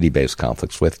identity-based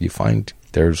conflicts with, you find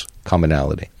there's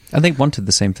commonality. And they wanted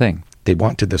the same thing. They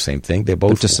wanted the same thing. They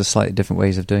both... But just slightly different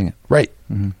ways of doing it. Right.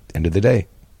 Mm-hmm. End of the day.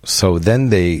 So then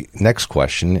the next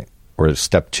question, or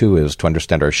step 2, is to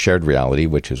understand our shared reality,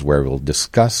 which is where we'll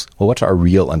discuss, well, what's our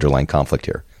real underlying conflict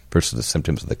here versus the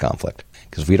symptoms of the conflict?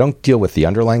 Because if we don't deal with the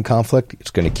underlying conflict, it's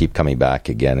going to keep coming back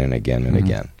again and again and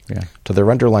again. Yeah. So their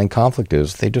underlying conflict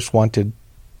is they just wanted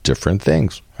different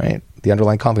things, right? The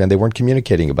underlying conflict, and they weren't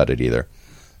communicating about it either.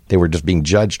 They were just being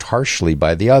judged harshly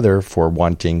by the other for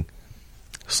wanting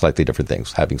slightly different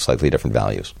things, having slightly different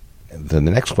values. And then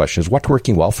the next question is, what's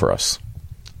working well for us?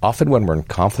 Often when we're in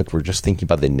conflict, we're just thinking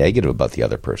about the negative about the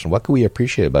other person. What can we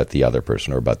appreciate about the other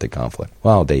person or about the conflict?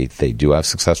 Well, they do have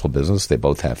successful business. They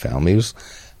both have families.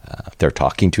 They're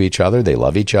talking to each other. They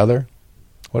love each other.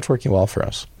 What's working well for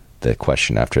us? The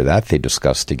question after that they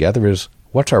discuss together is,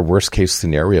 what's our worst case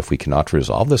scenario if we cannot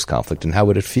resolve this conflict, and how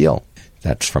would it feel?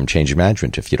 That's from change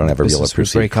management. If you don't ever be able to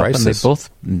perceive crisis.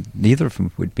 And neither of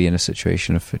them would be in a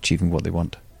situation of achieving what they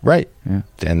want. Right. Yeah.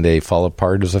 And they fall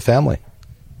apart as a family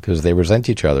because they resent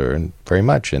each other and very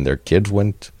much, and their kids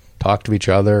wouldn't talk to each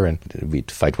other, and we'd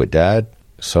fight with Dad.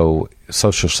 So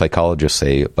social psychologists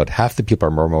say about half the people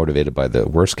are more motivated by the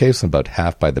worst case and about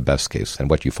half by the best case.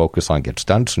 And what you focus on gets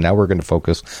done. So now we're going to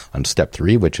focus on step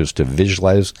 3, which is to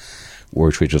visualize,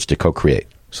 which is to co-create.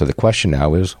 So the question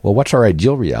now is, well, what's our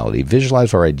ideal reality?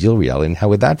 Visualize our ideal reality, and how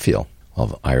would that feel?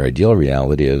 Well, our ideal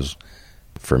reality is,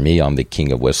 for me, I'm the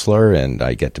king of Whistler, and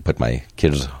I get to put my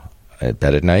kids at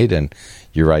bed at night, and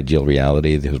your ideal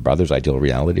reality, his brother's ideal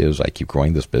reality is I keep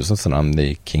growing this business, and I'm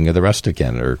the king of the rest of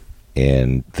Canada.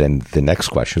 And then the next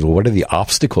question is, well, what are the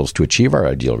obstacles to achieve our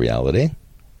ideal reality? In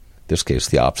this case,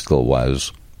 the obstacle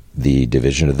was the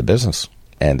division of the business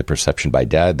and the perception by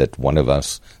Dad that one of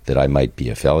us, that I might be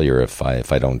a failure if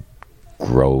I don't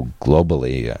grow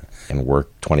globally and work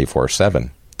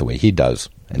 24/7 the way he does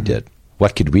and did.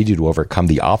 What could we do to overcome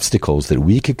the obstacles that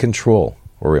we could control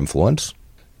or influence?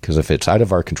 Because if it's out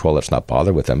of our control, let's not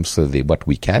bother with them. So what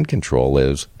we can control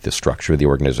is the structure of the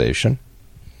organization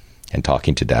and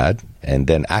talking to Dad, and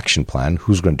then action plan,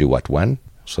 who's going to do what when.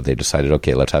 So they decided,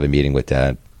 okay, let's have a meeting with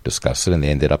Dad, discuss it, and they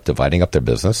ended up dividing up their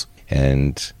business,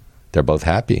 and they're both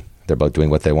happy. They're both doing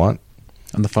what they want.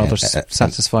 And the father's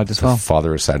satisfied as well. The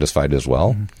father is satisfied as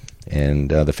well, and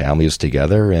the family is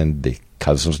together, and the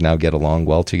cousins now get along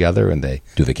well together, and they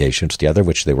do vacations together,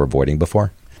 which they were avoiding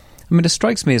before. I mean, it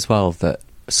strikes me as well that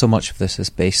so much of this is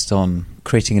based on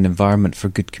creating an environment for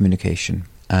good communication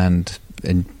and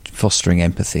in fostering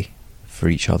empathy for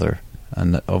each other.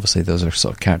 And obviously those are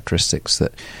sort of characteristics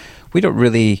that we don't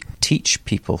really teach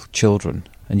people, children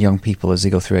and young people, as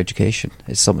they go through education.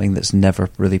 It's something that's never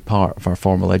really part of our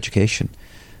formal education.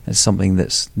 It's something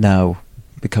that's now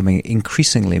becoming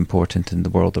increasingly important in the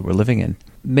world that we're living in.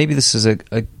 maybe this is a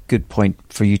good point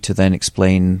for you to then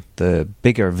explain the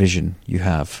bigger vision you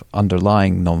have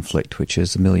underlying Nonflict, which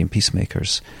is 1 million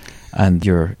peacemakers, and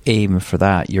your aim for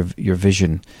that, your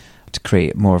vision to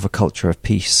create more of a culture of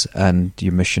peace, and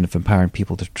your mission of empowering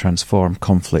people to transform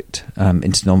conflict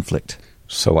into Nonflict.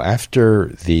 So after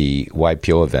the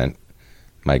YPO event,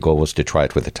 my goal was to try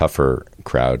it with a tougher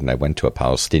crowd, and I went to a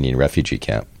Palestinian refugee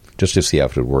camp just to see how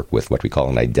it would work with what we call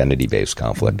an identity-based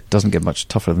conflict. Doesn't get much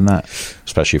tougher than that.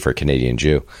 Especially for a Canadian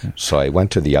Jew. Yeah. So I went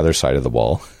to the other side of the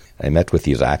wall. I met with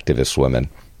these activist women,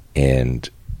 and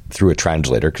through a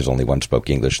translator, because only one spoke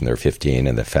English and they're 15,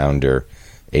 and the founder,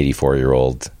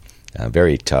 84-year-old,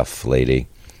 very tough lady,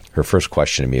 her first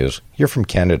question to me was, "You're from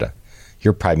Canada.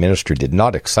 Your prime minister did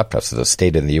not accept us as a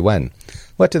state in the UN.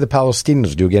 What did the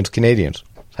Palestinians do against Canadians?"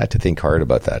 I had to think hard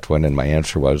about that one, and my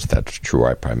answer was, that's true,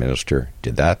 our prime minister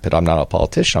did that, but I'm not a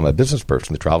politician. I'm a business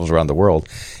person that travels around the world,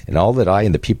 and all that I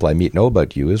and the people I meet know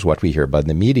about you is what we hear about in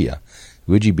the media.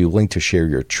 Would you be willing to share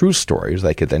your true stories that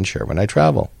I could then share when I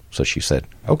travel? So she said,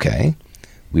 okay.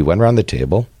 We went around the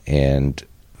table, and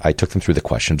I took them through the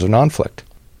questions of Nonflict.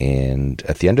 And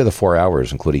at the end of the 4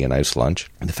 hours, including a nice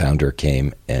lunch, the founder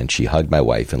came and she hugged my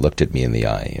wife and looked at me in the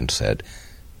eye and said,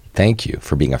 "Thank you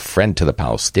for being a friend to the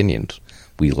Palestinians.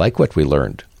 We like what we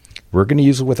learned. We're going to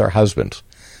use it with our husbands.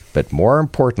 But more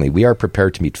importantly, we are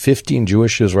prepared to meet 15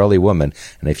 Jewish Israeli women.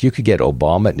 And if you could get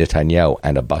Obama, Netanyahu,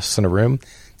 and a bus in a room,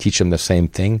 teach them the same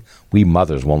thing, we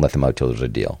mothers won't let them out till there's a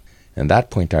deal." And at that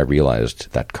point, I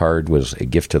realized that card was a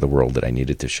gift to the world that I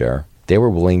needed to share. They were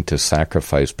willing to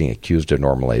sacrifice being accused of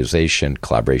normalization,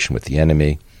 collaboration with the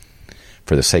enemy,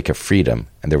 for the sake of freedom.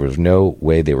 And there was no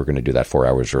way they were going to do that 4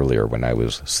 hours earlier when I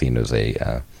was seen as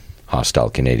a hostile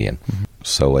Canadian. Mm-hmm.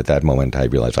 So at that moment, I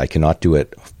realized I cannot do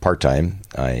it part-time.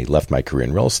 I left my career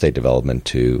in real estate development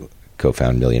to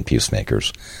co-found Million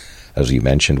Peacemakers, as you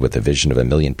mentioned, with a vision of 1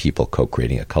 million people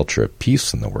co-creating a culture of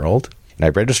peace in the world. And I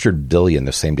registered billion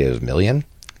the same day as million.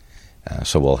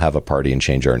 So we'll have a party and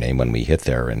change our name when we hit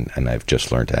there. And I've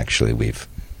just learned, actually, we've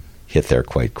hit there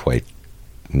quite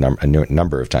a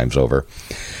number of times over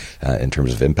in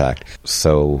terms of impact.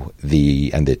 So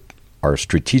our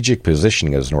strategic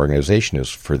positioning as an organization is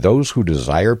for those who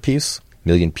desire peace.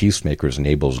 Million Peacemakers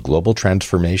enables global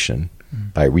transformation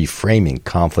by reframing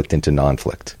conflict into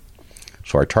Nonflict.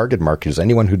 So our target market is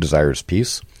anyone who desires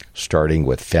peace, starting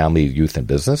with family, youth, and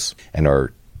business. And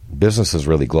our business is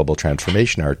really global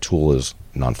transformation. Our tool is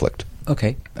Nonflict.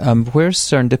 Okay. Where's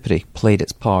serendipity played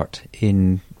its part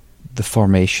in the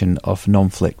formation of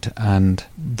Nonflict and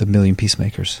the Million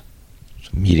Peacemakers?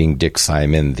 Meeting Dick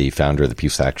Simon, the founder of the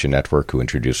Peace Action Network, who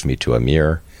introduced me to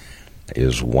Amir,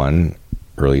 is one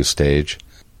early stage.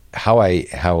 How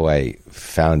I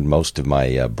found most of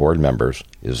my board members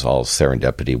is all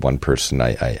serendipity. One person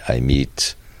I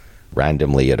meet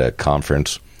randomly at a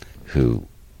conference who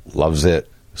loves it.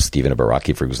 Stephen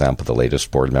Baraki, for example, the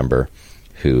latest board member,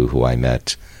 who I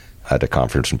met at a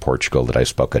conference in Portugal that I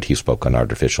spoke at. He spoke on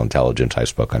artificial intelligence. I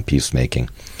spoke on peacemaking.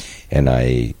 And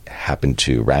I happened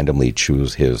to randomly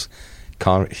choose his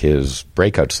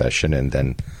breakout session and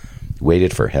then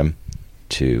waited for him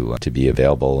to be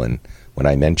available. And when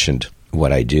I mentioned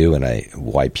what I do, and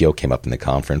YPO came up in the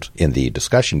conference, in the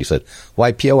discussion, he said,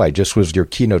 "YPO, I just was your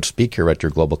keynote speaker at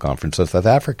your global conference in South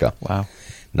Africa." Wow.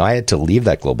 Now I had to leave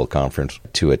that global conference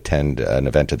to attend an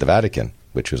event at the Vatican,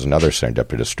 which was another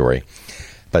serendipitous story.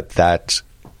 But that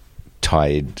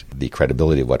tied the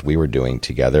credibility of what we were doing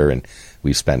together, and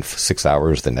we spent 6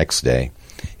 hours the next day,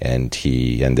 and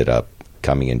he ended up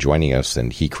coming and joining us,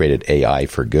 and he created AI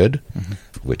for Good,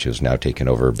 which is now taken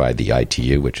over by the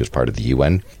ITU, which is part of the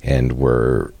UN, and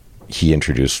he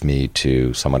introduced me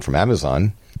to someone from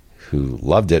Amazon who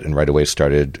loved it and right away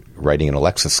started writing an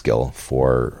Alexa skill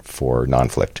for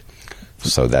Nonflict.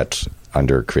 So that's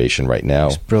under creation right now.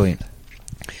 It's brilliant.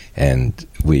 And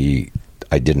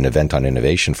I did an event on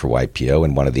innovation for YPO,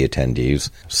 and one of the attendees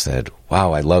said,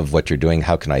 "Wow, I love what you're doing.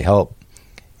 How can I help?"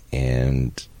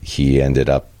 And he ended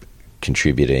up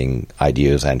contributing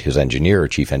ideas, and his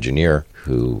chief engineer,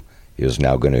 who is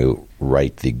now going to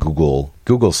write the Google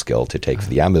skill to take for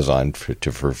the Amazon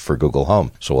for Google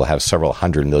Home. So we'll have several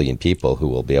 100 million people who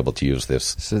will be able to use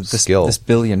this skill. This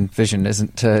billion vision it's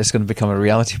going to become a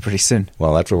reality pretty soon.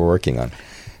 Well, that's what we're working on.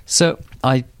 So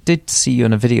I did see you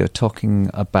in a video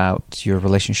talking about your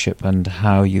relationship and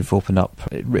how you've opened up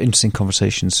interesting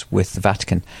conversations with the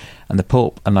Vatican and the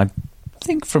Pope. And I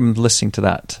think from listening to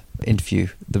that interview,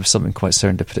 there was something quite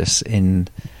serendipitous in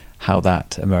how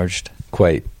that emerged.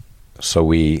 Quite. So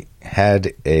we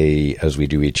had as we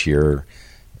do each year,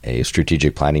 a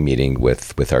strategic planning meeting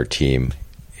with our team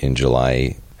in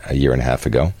July a year and a half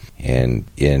ago. And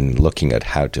in looking at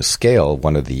how to scale,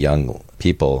 one of the young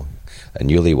people, a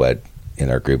newlywed in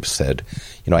our group, said,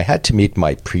 I had to meet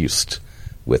my priest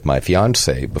with my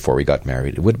fiance before we got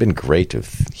married. It would have been great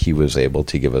if he was able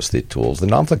to give us the tools, the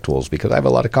Nonflict tools, because I have a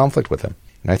lot of conflict with him.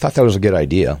 And I thought that was a good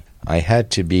idea. I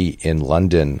had to be in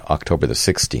London October the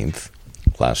 16th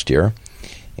last year,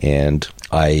 and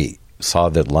I saw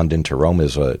that London to Rome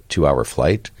is a 2-hour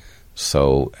flight.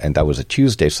 And that was a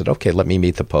Tuesday. I said, okay, let me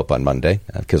meet the Pope on Monday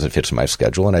because it fits my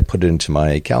schedule. And I put it into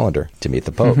my calendar to meet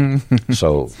the Pope.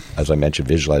 So, as I mentioned,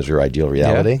 visualize your ideal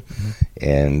reality. Yeah.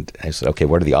 And I said, okay,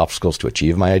 what are the obstacles to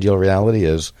achieve my ideal reality?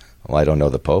 Well, I don't know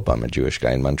the Pope. I'm a Jewish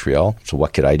guy in Montreal. So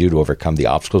what could I do to overcome the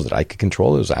obstacles that I could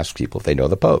control? Is ask people if they know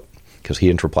the Pope, because he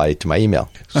didn't reply to my email.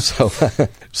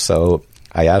 So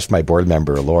I asked my board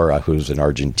member, Laura, who's an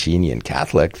Argentinian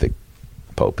Catholic, the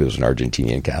Pope who's an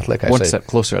Argentinian Catholic. One step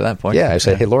closer at that point. Yeah, I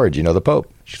said, hey, Laura, do you know the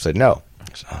Pope? She said, no. I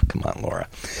said, oh, come on, Laura.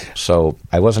 So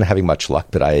I wasn't having much luck,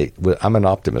 but I'm an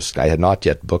optimist. I had not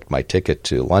yet booked my ticket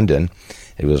to London.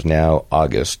 It was now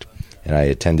August, and I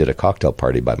attended a cocktail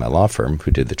party by my law firm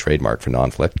who did the trademark for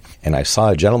Nonflict, and I saw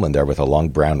a gentleman there with a long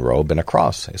brown robe and a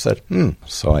cross. I said,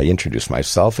 So I introduced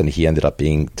myself, and he ended up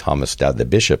being Thomas Dowd, the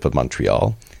Bishop of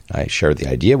Montreal. I shared the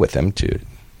idea with him to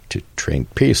train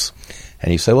peace.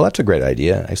 And he said, well, that's a great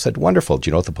idea. I said, wonderful. Do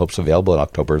you know if the Pope's available on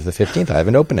October the 15th? I have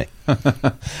an opening.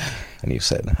 And he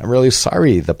said, I'm really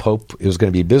sorry. The Pope is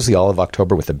going to be busy all of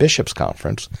October with the Bishops'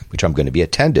 Conference, which I'm going to be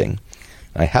attending.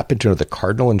 And I happen to know the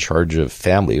Cardinal in charge of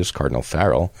families, Cardinal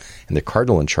Farrell, and the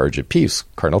Cardinal in charge of peace,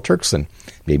 Cardinal Turkson.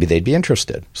 Maybe they'd be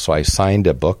interested. So I signed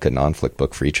a book, a Nonflict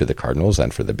book for each of the Cardinals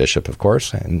and for the Bishop, of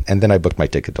course. And then I booked my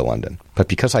ticket to London. But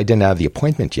because I didn't have the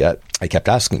appointment yet, I kept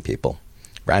asking people.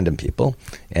 Random people,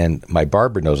 and my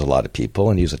barber knows a lot of people,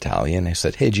 and he's Italian. I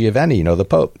said, hey, Giovanni, you know the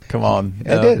Pope? Come on.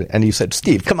 I did. And he said,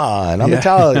 Steve, come on, I'm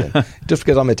Italian. Just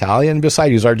because I'm Italian,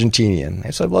 besides he's Argentinian. I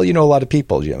said, well, you know a lot of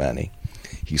people, Giovanni.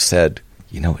 He said,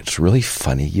 it's really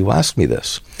funny you asked me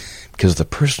this, because the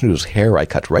person whose hair I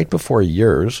cut right before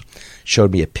yours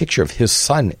showed me a picture of his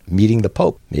son meeting the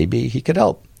Pope. Maybe he could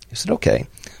help. I said, okay.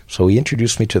 So he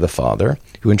introduced me to the father,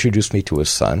 who introduced me to his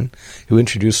son, who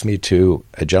introduced me to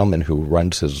a gentleman who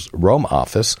runs his Rome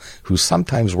office, who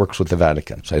sometimes works with the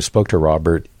Vatican. So I spoke to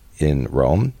Robert in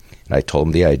Rome, and I told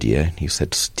him the idea, and he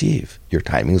said, Steve, your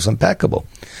timing is impeccable.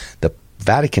 The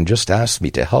Vatican just asked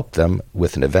me to help them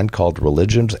with an event called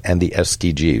Religions and the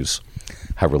SDGs,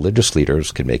 how religious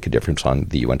leaders can make a difference on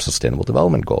the UN Sustainable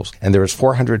Development Goals. And there was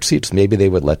 400 seats. Maybe they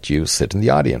would let you sit in the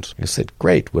audience. I said,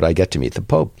 great. Would I get to meet the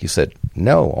Pope? He said,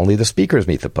 no, only the speakers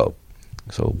meet the Pope.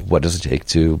 So what does it take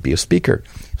to be a speaker?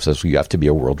 He says, well, you have to be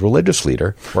a world religious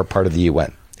leader or part of the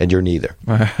UN, and you're neither.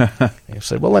 I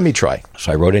said, well, let me try.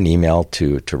 So I wrote an email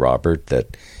to Robert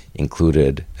that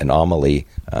included an homily,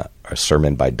 a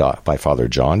sermon by Father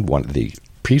John, one of the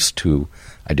priests who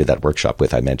I did that workshop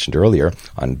with I mentioned earlier,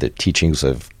 on the teachings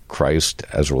of Christ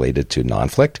as related to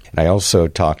Nonflict. And I also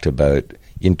talked about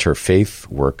interfaith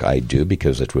work I do,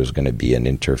 because it was going to be an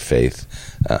interfaith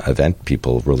event,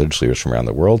 religious leaders from around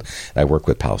the world. And I work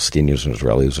with Palestinians and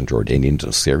Israelis and Jordanians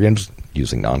and Syrians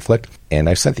using Nonflict. And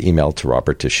I sent the email to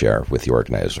Robert to share with the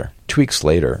organizer. 2 weeks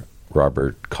later,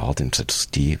 Robert called and said,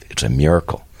 Steve, it's a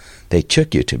miracle. They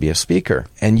took you to be a speaker,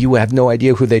 and you have no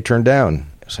idea who they turned down.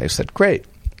 So I said, great.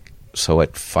 So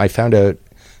I found out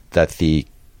that the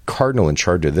cardinal in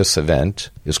charge of this event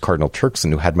is Cardinal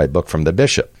Turkson, who had my book from the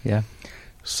bishop. Yeah.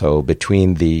 So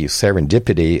between the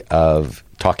serendipity of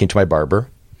talking to my barber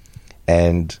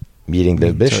and meeting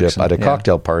the bishop Turkson, at a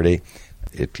cocktail party,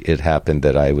 it happened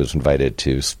that I was invited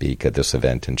to speak at this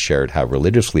event and shared how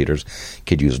religious leaders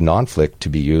could use Nonflict to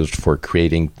be used for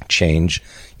creating change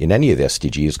in any of the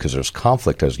SDGs, because there's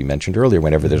conflict, as you mentioned earlier,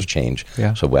 whenever there's change.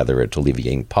 Yeah. So whether it's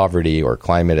alleviating poverty or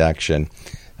climate action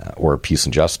or peace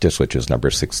and justice, which is number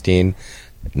 16,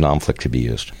 Nonflict could be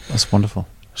used. That's wonderful.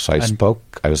 So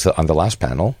I was on the last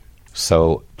panel.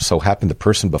 So happened the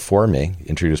person before me,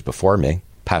 introduced before me,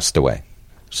 passed away.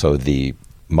 So the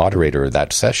moderator of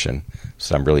that session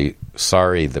said, I'm really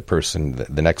sorry,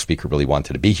 the next speaker really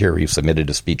wanted to be here. He submitted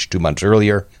a speech 2 months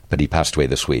earlier, but he passed away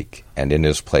this week. And in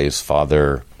his place,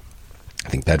 Father, I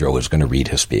think Pedro, was going to read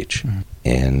his speech. Mm-hmm.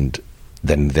 And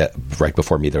then right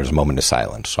before me, there was a moment of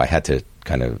silence. So I had to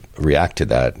kind of react to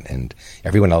that. And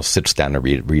everyone else sits down and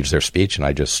reads their speech. And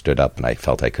I just stood up, and I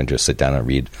felt I couldn't just sit down and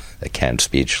read a canned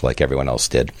speech like everyone else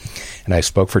did. And I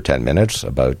spoke for 10 minutes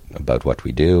about what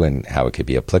we do and how it could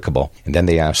be applicable. And then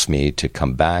they asked me to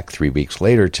come back 3 weeks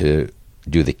later to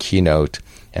do the keynote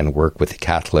and work with the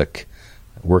Catholic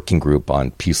working group on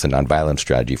peace and nonviolence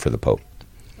strategy for the Pope.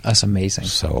 That's amazing.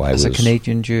 So As a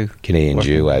Canadian Jew. Canadian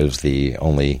Jew. I was the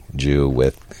only Jew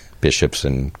with bishops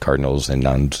and cardinals and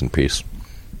nuns and priests.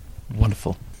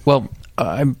 Wonderful. Well,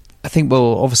 I think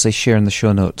we'll obviously share in the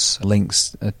show notes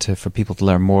links for people to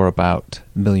learn more about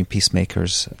Million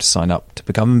Peacemakers, to sign up to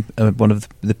become one of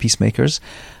the Peacemakers,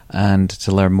 and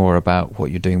to learn more about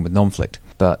what you're doing with Nonflict.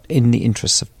 But in the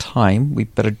interest of time, we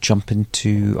better jump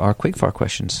into our quickfire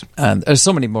questions. And there's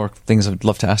so many more things I'd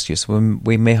love to ask you, so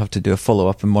we may have to do a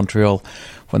follow-up in Montreal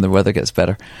when the weather gets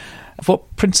better.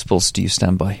 What principles do you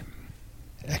stand by?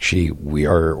 Actually,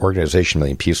 our organization,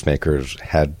 Million Peacemakers,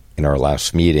 had in our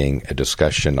last meeting a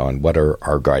discussion on what are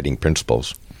our guiding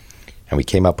principles. And we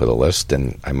came up with a list,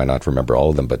 and I might not remember all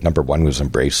of them, but number one was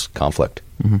embrace conflict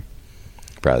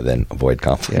rather than avoid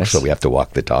conflict. Yes. So we have to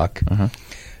walk the talk.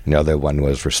 Another one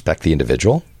was respect the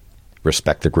individual,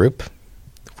 respect the group.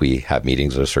 We have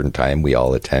meetings at a certain time. We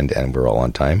all attend and we're all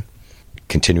on time.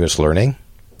 Continuous learning,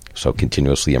 so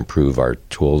continuously improve our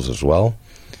tools as well.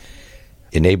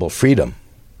 Enable freedom.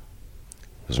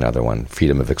 There's another one.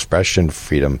 Freedom of expression,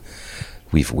 freedom.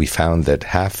 We found that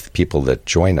half the people that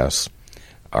join us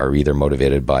are either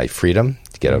motivated by freedom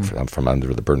to get out from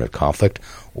under the burden of conflict,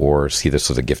 or see this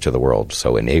as a gift to the world.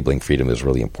 So enabling freedom is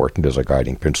really important as a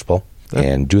guiding principle.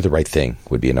 And do the right thing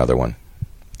would be another one.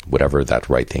 Whatever that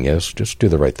right thing is, just do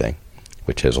the right thing,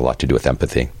 which has a lot to do with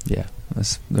empathy. Yeah,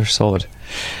 they're solid.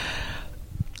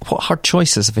 What hard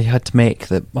choices have you had to make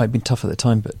that might have been tough at the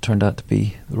time but turned out to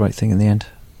be the right thing in the end?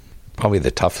 Probably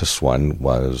the toughest one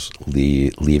was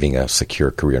leaving a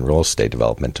secure career in real estate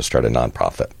development to start a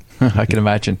nonprofit. I can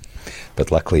imagine.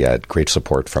 But luckily I had great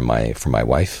support from my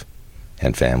wife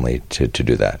and family to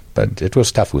do that. But it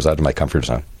was tough. It was out of my comfort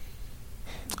zone.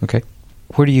 Okay.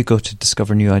 Where do you go to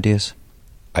discover new ideas?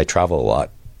 I travel a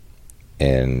lot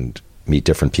and meet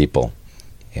different people.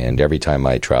 And every time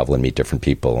I travel and meet different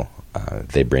people,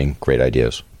 they bring great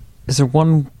ideas. Is there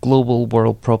one global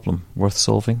world problem worth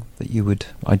solving that you would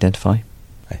identify?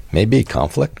 Maybe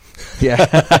conflict. Yeah.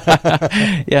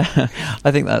 Yeah.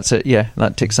 I think that's it. Yeah,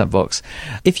 that ticks that box.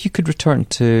 If you could return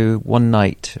to one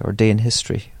night or day in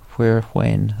history, where,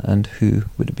 when, and who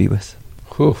would it be with?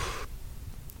 Whew.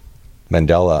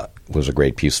 Mandela was a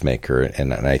great peacemaker,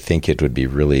 and I think it would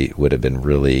have been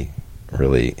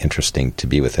really interesting to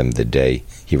be with him the day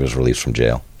he was released from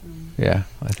jail. Yeah,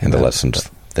 I think and the lessons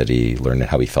that he learned and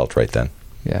how he felt right then.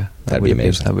 Yeah, that'd be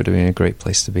amazing. That would have been a great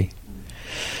place to be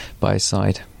by his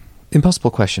side.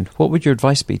 Impossible question. What would your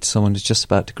advice be to someone who's just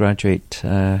about to graduate,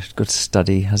 go to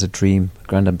study, has a dream,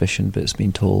 grand ambition, but has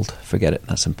been told, forget it,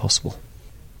 that's impossible?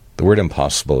 The word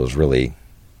impossible is really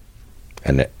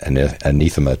an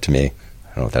anathema to me.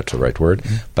 I don't know if that's the right word,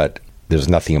 but there's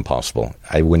nothing impossible.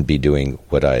 I wouldn't be doing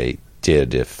what I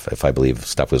did if I believe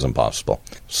stuff was impossible.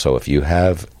 So if you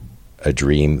have a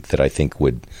dream that I think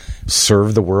would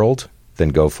serve the world, then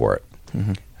go for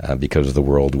it, because the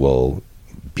world will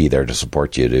be there to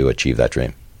support you to achieve that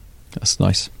dream. That's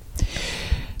nice.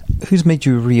 Who's made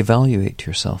you reevaluate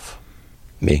yourself?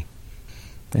 Me.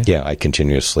 Yeah, I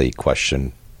continuously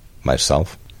question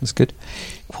myself. That's good.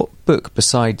 What book,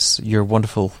 besides your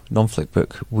wonderful Nonflict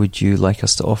book, would you like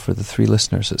us to offer the 3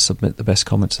 listeners that submit the best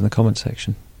comments in the comment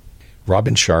section?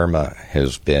 Robin Sharma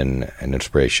has been an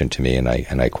inspiration to me, and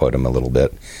I quote him a little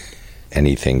bit.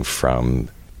 Anything from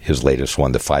his latest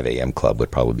one, The 5 a.m. Club,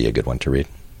 would probably be a good one to read.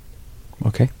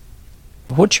 Okay.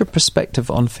 What's your perspective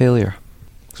on failure?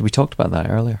 Because we talked about that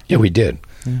earlier. Yeah, we did.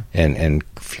 Yeah.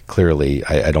 And clearly,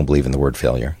 I don't believe in the word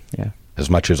failure. Yeah. As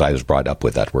much as I was brought up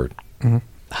with that word. Mm-hmm.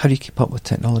 How do you keep up with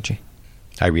technology?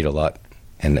 I read a lot,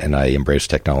 and I embrace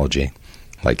technology,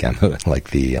 like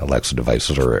the Alexa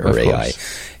devices or AI,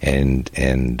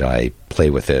 and I play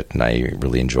with it, and I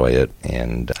really enjoy it,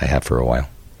 and I have for a while.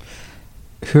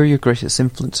 Who are your greatest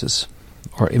influences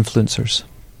or influencers?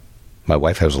 My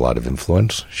wife has a lot of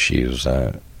influence. She's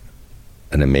an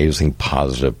amazing,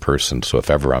 positive person, so if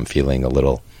ever I'm feeling a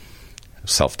little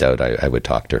self-doubt, I would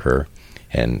talk to her.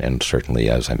 And certainly,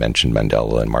 as I mentioned,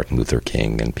 Mandela and Martin Luther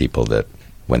King and people that,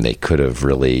 when they could have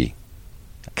really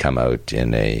come out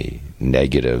in a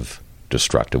negative,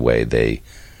 destructive way, they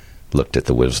looked at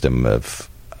the wisdom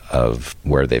of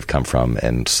where they've come from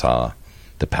and saw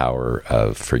the power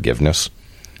of forgiveness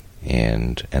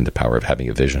and the power of having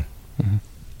a vision.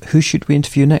 Mm-hmm. Who should we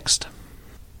interview next?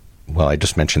 Well, I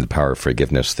just mentioned the power of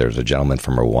forgiveness. There's a gentleman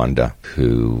from Rwanda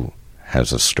who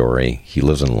has a story. He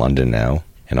lives in London now,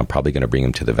 and I'm probably going to bring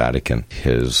him to the Vatican.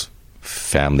 His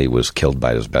family was killed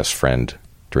by his best friend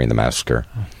during the massacre,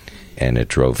 and it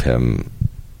drove him,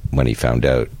 when he found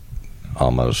out,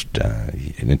 almost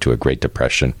into a Great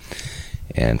Depression.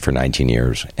 and for 19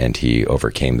 years, and he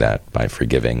overcame that by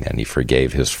forgiving, and he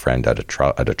forgave his friend at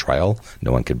a trial.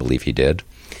 No one could believe he did,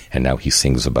 and now he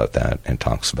sings about that and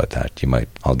talks about that.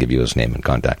 I'll give you his name and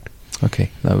contact.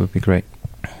 Okay, that would be great.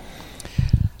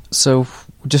 So,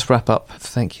 just wrap up.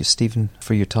 Thank you, Stephen,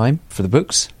 for your time, for the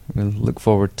books. We'll look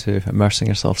forward to immersing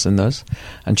ourselves in those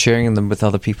and sharing them with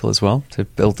other people as well to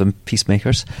build them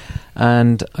peacemakers.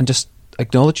 And just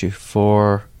acknowledge you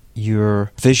for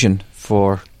your vision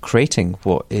for creating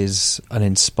what is an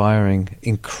inspiring,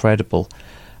 incredible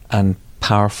and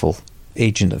powerful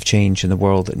agent of change in the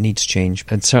world that needs change.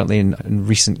 And certainly in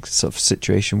recent sort of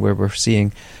situation where we're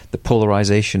seeing the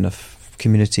polarization of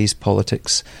communities,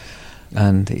 politics,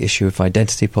 and the issue of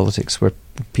identity politics, where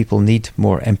people need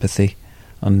more empathy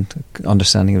and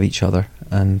understanding of each other.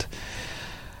 And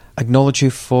acknowledge you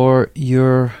for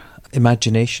your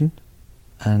imagination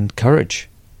and courage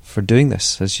for doing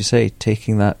this, as you say,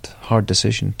 taking that hard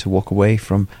decision to walk away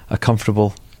from a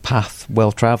comfortable path,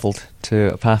 well-travelled,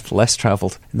 to a path less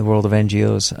travelled in the world of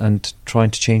NGOs, and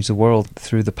trying to change the world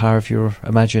through the power of your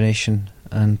imagination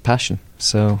and passion.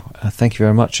 So thank you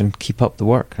very much, and keep up the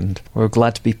work, and we're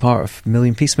glad to be part of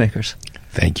Million Peacemakers.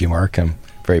 Thank you, Mark. I'm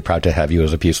very proud to have you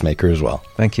as a peacemaker as well.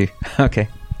 Thank you. Okay,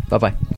 bye-bye.